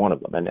violence is one of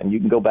them. And you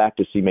can go back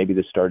to see, maybe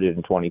this started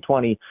in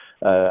 2020.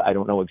 I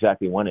don't know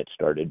exactly when it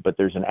started, but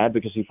there's an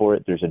advocacy for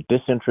it. There's a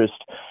disinterest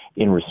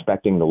in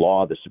respecting the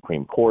law, the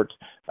Supreme Court,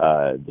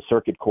 the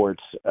circuit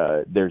courts.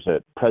 There's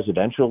a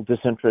presidential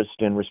disinterest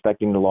in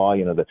respecting the law.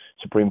 The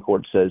Supreme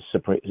Court says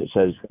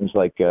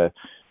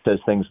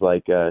things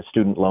like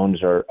student loans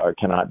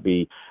cannot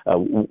be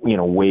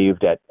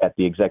waived at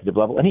the executive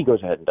level, and he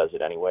goes ahead and does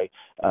it anyway.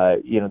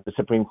 The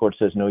Supreme Court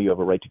says no, you have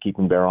a right to keep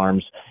and bear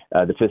arms.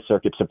 The Fifth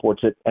Circuit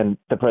supports it, and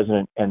the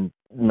president and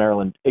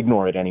Maryland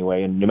ignore it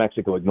anyway, and New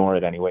Mexico ignore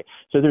it anyway.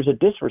 So there's a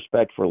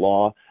disrespect for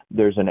law.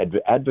 There's an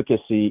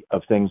advocacy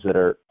of things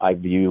that I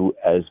view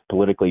as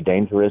politically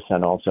dangerous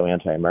and also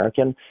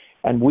anti-American.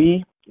 And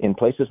we, in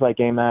places like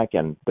AMAC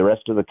and the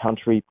rest of the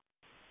country,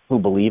 who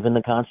believe in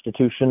the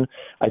Constitution,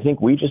 I think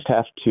we just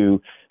have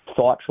to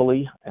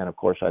thoughtfully, and of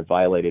course I've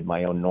violated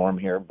my own norm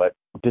here, but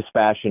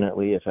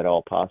dispassionately, if at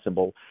all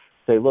possible,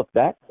 say, look,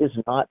 that is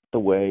not the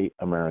way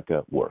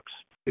America works.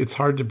 It's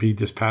hard to be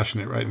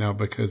dispassionate right now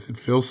because it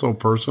feels so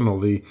personal.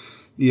 The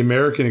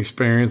American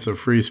experience of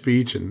free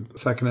speech and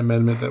Second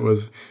Amendment that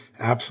was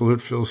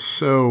absolute feels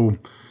so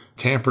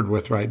tampered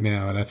with right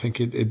now. And I think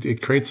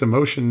it creates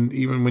emotion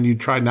even when you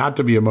try not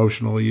to be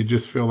emotional. You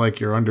just feel like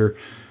you're under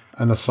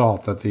an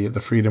assault, that the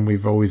freedom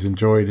we've always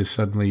enjoyed is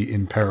suddenly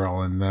in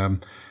peril.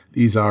 And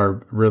these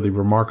are really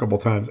remarkable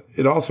times.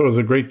 It also is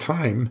a great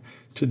time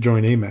to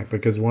join AMAC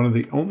because one of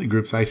the only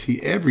groups I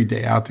see every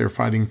day out there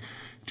fighting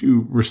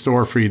to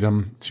restore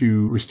freedom,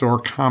 to restore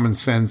common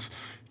sense,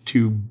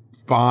 to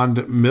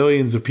bond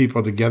millions of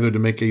people together to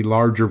make a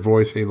larger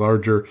voice, a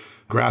larger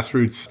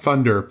grassroots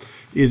thunder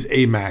is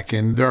AMAC.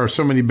 And there are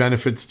so many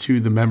benefits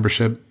to the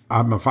membership.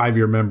 I'm a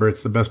 5-year member.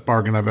 It's the best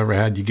bargain I've ever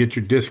had. You get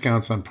your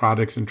discounts on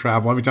products and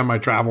travel. Every time I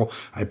travel,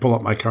 I pull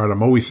up my card.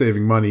 I'm always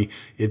saving money.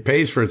 It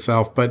pays for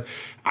itself. But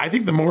I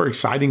think the more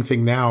exciting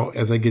thing now,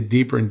 as I get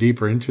deeper and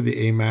deeper into the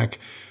AMAC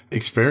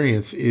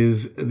experience,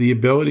 is the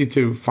ability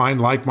to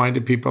find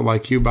like-minded people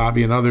like you,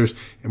 Bobby, and others.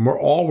 And we're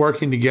all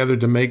working together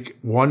to make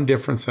one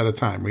difference at a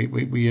time.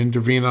 We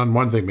intervene on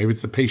one thing. Maybe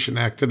it's the Patient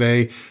Act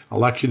today,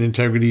 election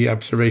integrity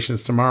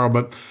observations tomorrow,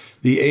 but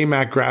the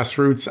AMAC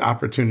grassroots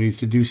opportunities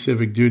to do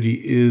civic duty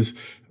is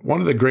one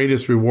of the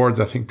greatest rewards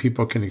I think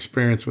people can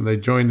experience when they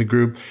join the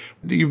group.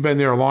 You've been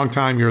there a long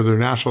time. You're their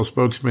national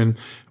spokesman.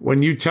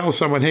 When you tell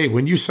someone, hey,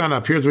 when you sign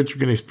up, here's what you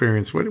can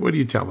experience, what do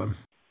you tell them?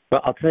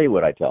 Well, I'll tell you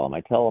what I tell them.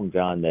 I tell them,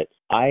 John, that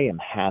I am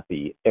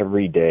happy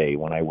every day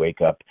when I wake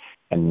up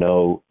and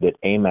know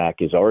that AMAC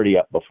is already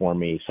up before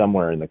me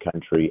somewhere in the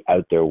country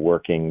out there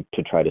working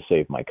to try to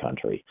save my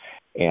country.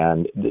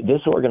 And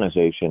this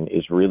organization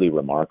is really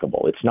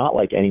remarkable. It's not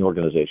like any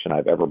organization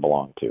I've ever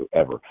belonged to,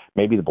 ever.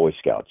 Maybe the Boy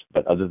Scouts,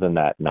 but other than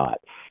that,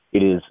 not.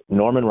 It is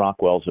Norman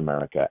Rockwell's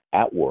America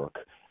at work,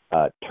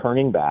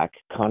 turning back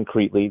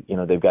concretely.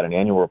 They've got an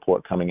annual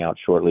report coming out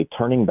shortly,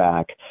 turning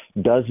back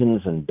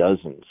dozens and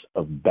dozens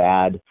of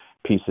bad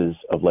pieces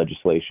of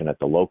legislation at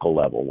the local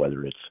level,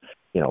 whether it's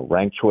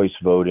ranked choice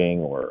voting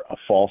or a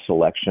false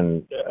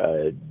election,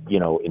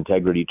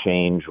 integrity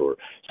change, or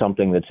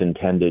something that's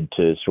intended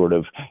to sort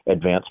of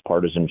advance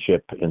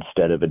partisanship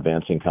instead of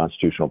advancing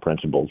constitutional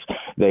principles.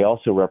 They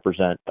also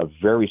represent a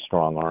very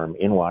strong arm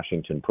in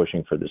Washington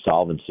pushing for the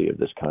solvency of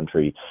this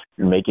country,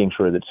 making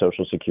sure that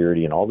Social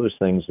Security and all those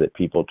things that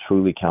people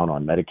truly count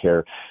on,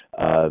 Medicare,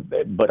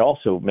 but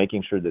also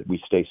making sure that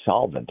we stay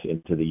solvent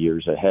into the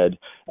years ahead,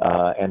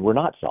 and we're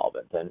not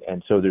solvent.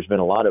 And so there's been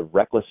a lot of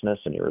recklessness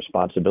and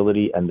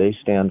irresponsibility, and they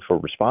stand for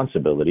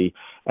responsibility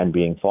and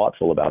being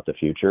thoughtful about the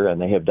future,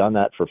 and they have done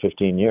that for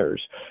 15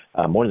 years,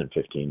 more than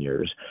 15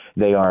 years.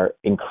 They are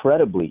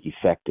incredibly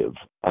effective.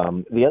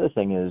 The other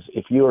thing is,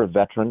 if you're a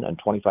veteran, and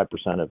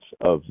 25%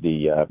 of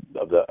the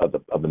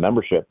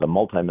membership, the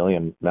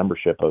multi-million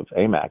membership of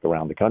AMAC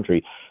around the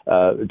country,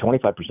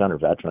 25% are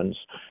veterans,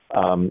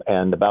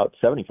 and about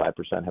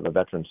 75% have a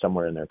veteran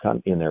somewhere in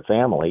their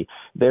family.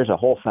 There's a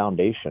whole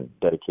foundation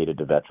dedicated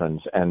to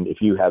veterans, and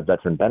if you have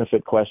veteran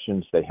benefit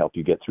questions, they help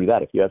you get through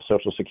that. If you have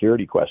Social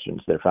Security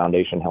questions, their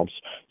foundation helps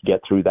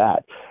get through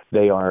that.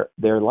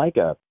 They're like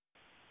a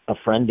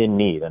friend in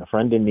need, and a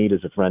friend in need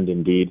is a friend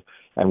indeed.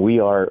 And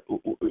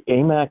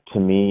AMAC to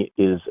me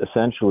is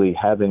essentially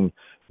having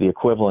the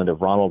equivalent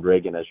of Ronald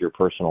Reagan as your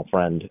personal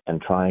friend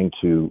and trying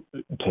to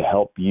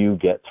help you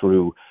get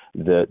through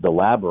the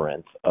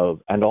labyrinth of,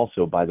 and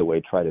also, by the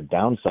way, try to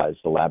downsize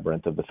the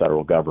labyrinth of the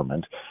federal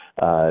government.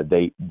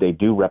 They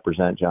do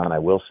represent, John, I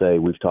will say,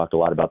 we've talked a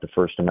lot about the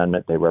First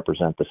Amendment. They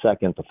represent the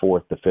Second, the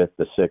Fourth, the Fifth,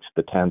 the Sixth,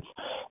 the 10th.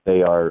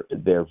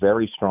 They're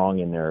very strong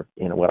in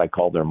what I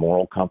call their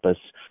moral compass.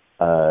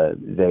 The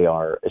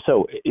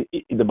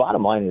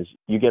bottom line is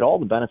you get all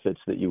the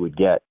benefits that you would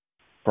get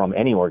from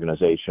any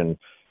organization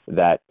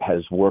that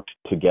has worked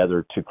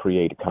together to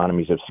create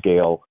economies of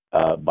scale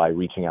by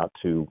reaching out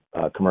to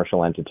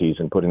commercial entities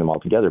and putting them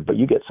all together. But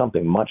you get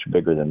something much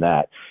bigger than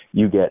that.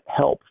 You get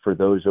help for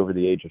those over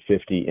the age of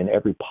 50 in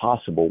every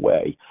possible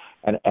way,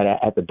 and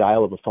at the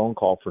dial of a phone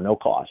call for no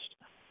cost.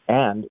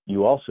 And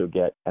you also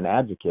get an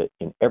advocate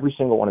in every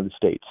single one of the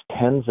states,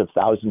 tens of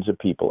thousands of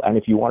people. And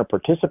if you want to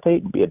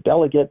participate and be a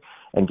delegate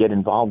and get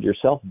involved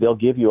yourself, they'll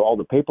give you all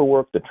the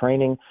paperwork, the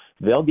training.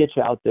 They'll get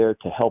you out there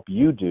to help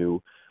you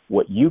do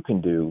what you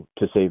can do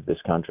to save this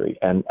country.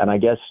 And I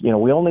guess, we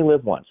only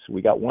live once.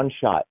 We got one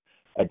shot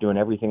at doing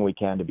everything we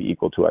can to be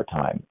equal to our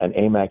time. And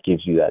AMAC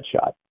gives you that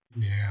shot.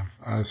 Yeah.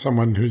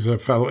 Someone who's a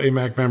fellow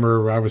AMAC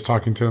member, I was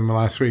talking to them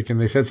last week, and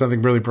they said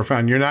something really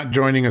profound. You're not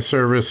joining a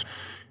service.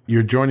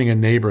 You're joining a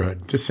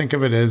neighborhood. Just think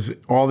of it as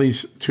all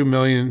these 2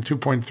 million,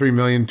 2.3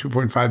 million,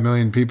 2.5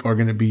 million people are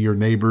going to be your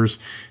neighbors,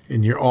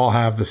 and you all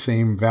have the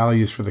same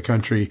values for the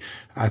country.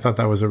 I thought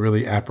that was a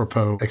really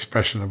apropos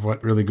expression of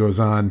what really goes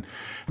on.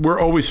 We're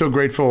always so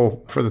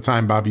grateful for the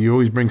time, Bobby. You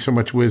always bring so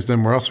much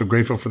wisdom. We're also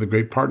grateful for the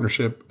great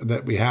partnership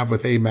that we have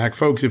with AMAC.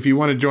 Folks, if you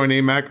want to join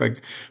AMAC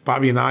like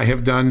Bobby and I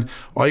have done,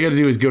 all you got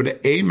to do is go to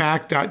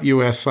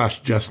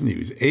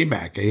amac.us/justnews,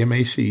 AMAC,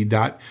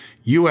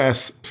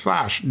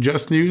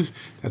 AMAC.us/justnews.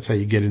 That's how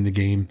you get in the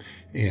game,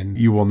 and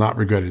you will not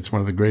regret it. It's one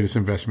of the greatest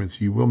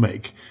investments you will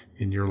make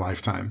in your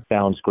lifetime.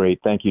 Sounds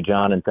great. Thank you,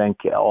 John, and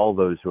thank all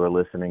those who are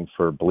listening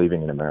for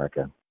believing in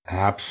America.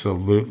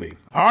 Absolutely.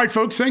 All right,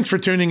 folks, thanks for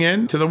tuning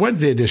in to the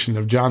Wednesday edition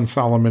of John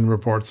Solomon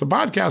Reports, the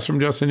podcast from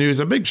Just the News.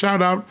 A big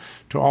shout out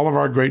to all of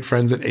our great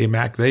friends at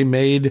AMAC. They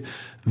made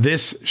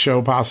this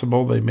show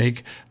possible. They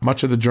make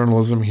much of the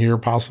journalism here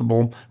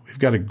possible. We've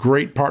got a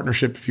great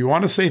partnership. If you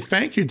want to say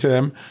thank you to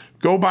them,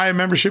 go buy a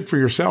membership for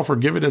yourself or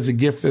give it as a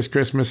gift this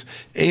Christmas.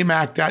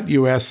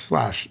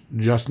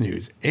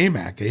 amac.us/justnews.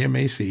 AMAC,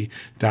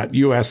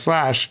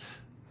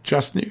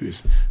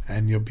 AMAC.us/justnews.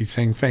 And you'll be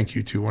saying thank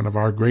you to one of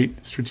our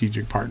great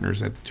strategic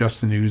partners at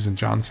Just the News and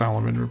John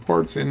Solomon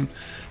Reports and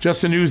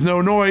Just the News No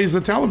Noise,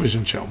 the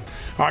television show.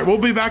 All right, we'll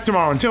be back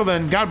tomorrow. Until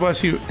then, God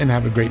bless you and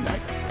have a great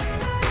night.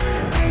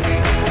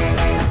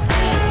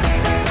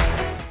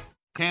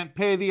 Can't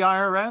pay the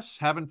IRS?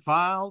 Haven't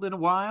filed in a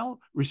while?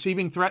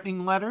 Receiving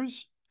threatening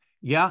letters?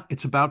 Yeah,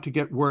 it's about to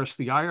get worse.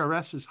 The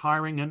IRS is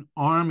hiring an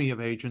army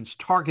of agents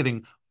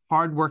targeting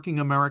hardworking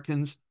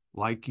Americans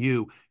like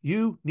you.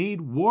 You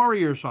need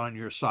warriors on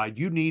your side.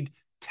 You need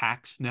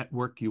Tax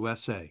Network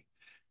USA.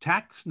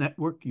 Tax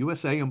Network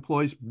USA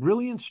employs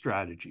brilliant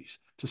strategies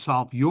to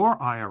solve your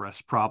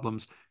IRS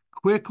problems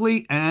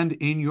quickly and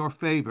in your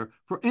favor.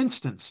 For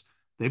instance,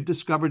 they've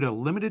discovered a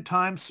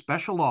limited-time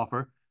special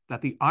offer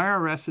that the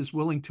IRS is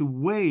willing to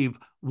waive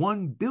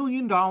 $1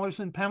 billion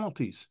in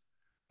penalties.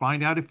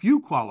 Find out if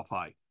you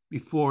qualify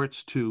before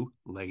it's too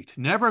late.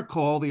 Never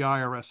call the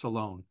IRS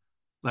alone.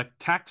 Let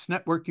Tax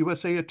Network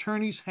USA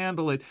attorneys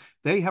handle it.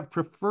 They have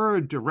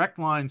preferred direct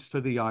lines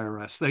to the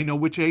IRS. They know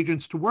which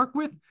agents to work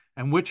with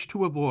and which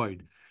to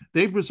avoid.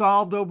 They've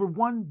resolved over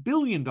 $1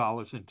 billion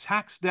in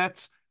tax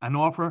debts and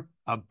offer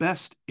a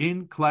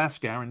best-in-class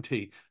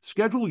guarantee.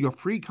 Schedule your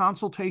free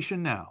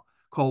consultation now.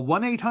 Call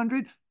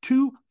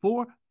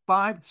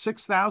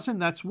 1-800-245-6000.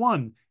 That's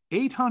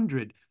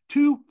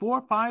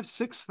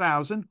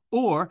 1-800-245-6000,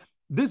 or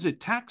visit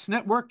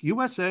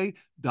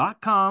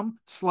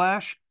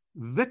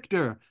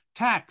taxnetworkusa.com/Victor.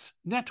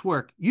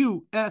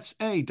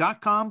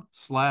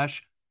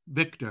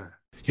 taxnetworkusa.com/Victor.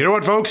 You know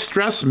what, folks?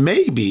 Stress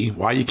may be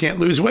why you can't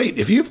lose weight.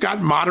 If you've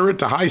got moderate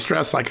to high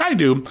stress like I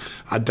do,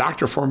 a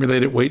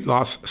doctor-formulated weight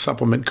loss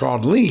supplement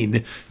called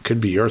Lean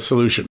could be your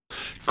solution.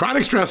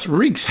 Chronic stress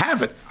wreaks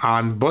havoc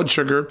on blood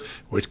sugar,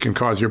 which can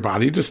cause your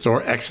body to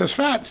store excess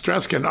fat.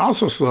 Stress can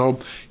also slow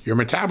your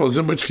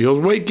metabolism, which fuels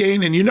weight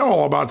gain. And you know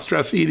all about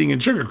stress eating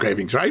and sugar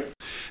cravings, right?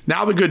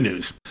 Now the good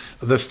news.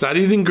 The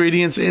studied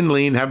ingredients in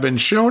Lean have been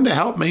shown to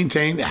help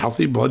maintain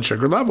healthy blood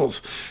sugar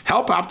levels,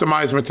 help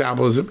optimize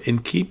metabolism,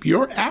 and keep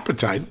your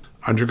appetite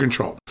under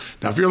control.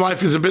 Now, if your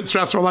life is a bit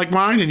stressful like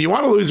mine and you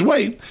want to lose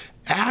weight,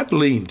 add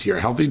Lean to your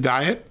healthy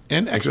diet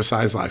and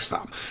exercise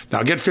lifestyle.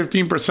 Now get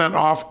 15%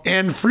 off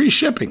and free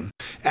shipping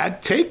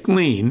at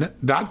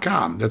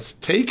takelean.com. That's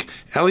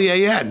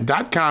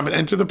takelean.com, and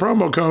enter the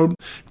promo code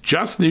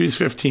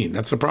JustNews15.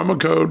 That's the promo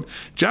code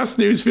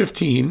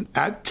JustNews15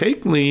 at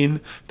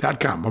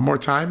takelean.com. One more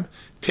time,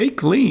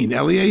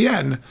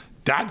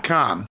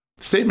 takelean.com.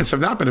 Statements have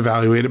not been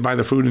evaluated by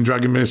the Food and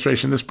Drug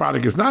Administration. This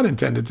product is not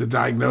intended to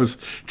diagnose,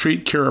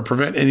 treat, cure, or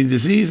prevent any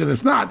disease, and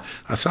is not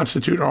a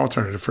substitute or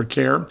alternative for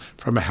care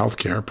from a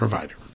healthcare provider.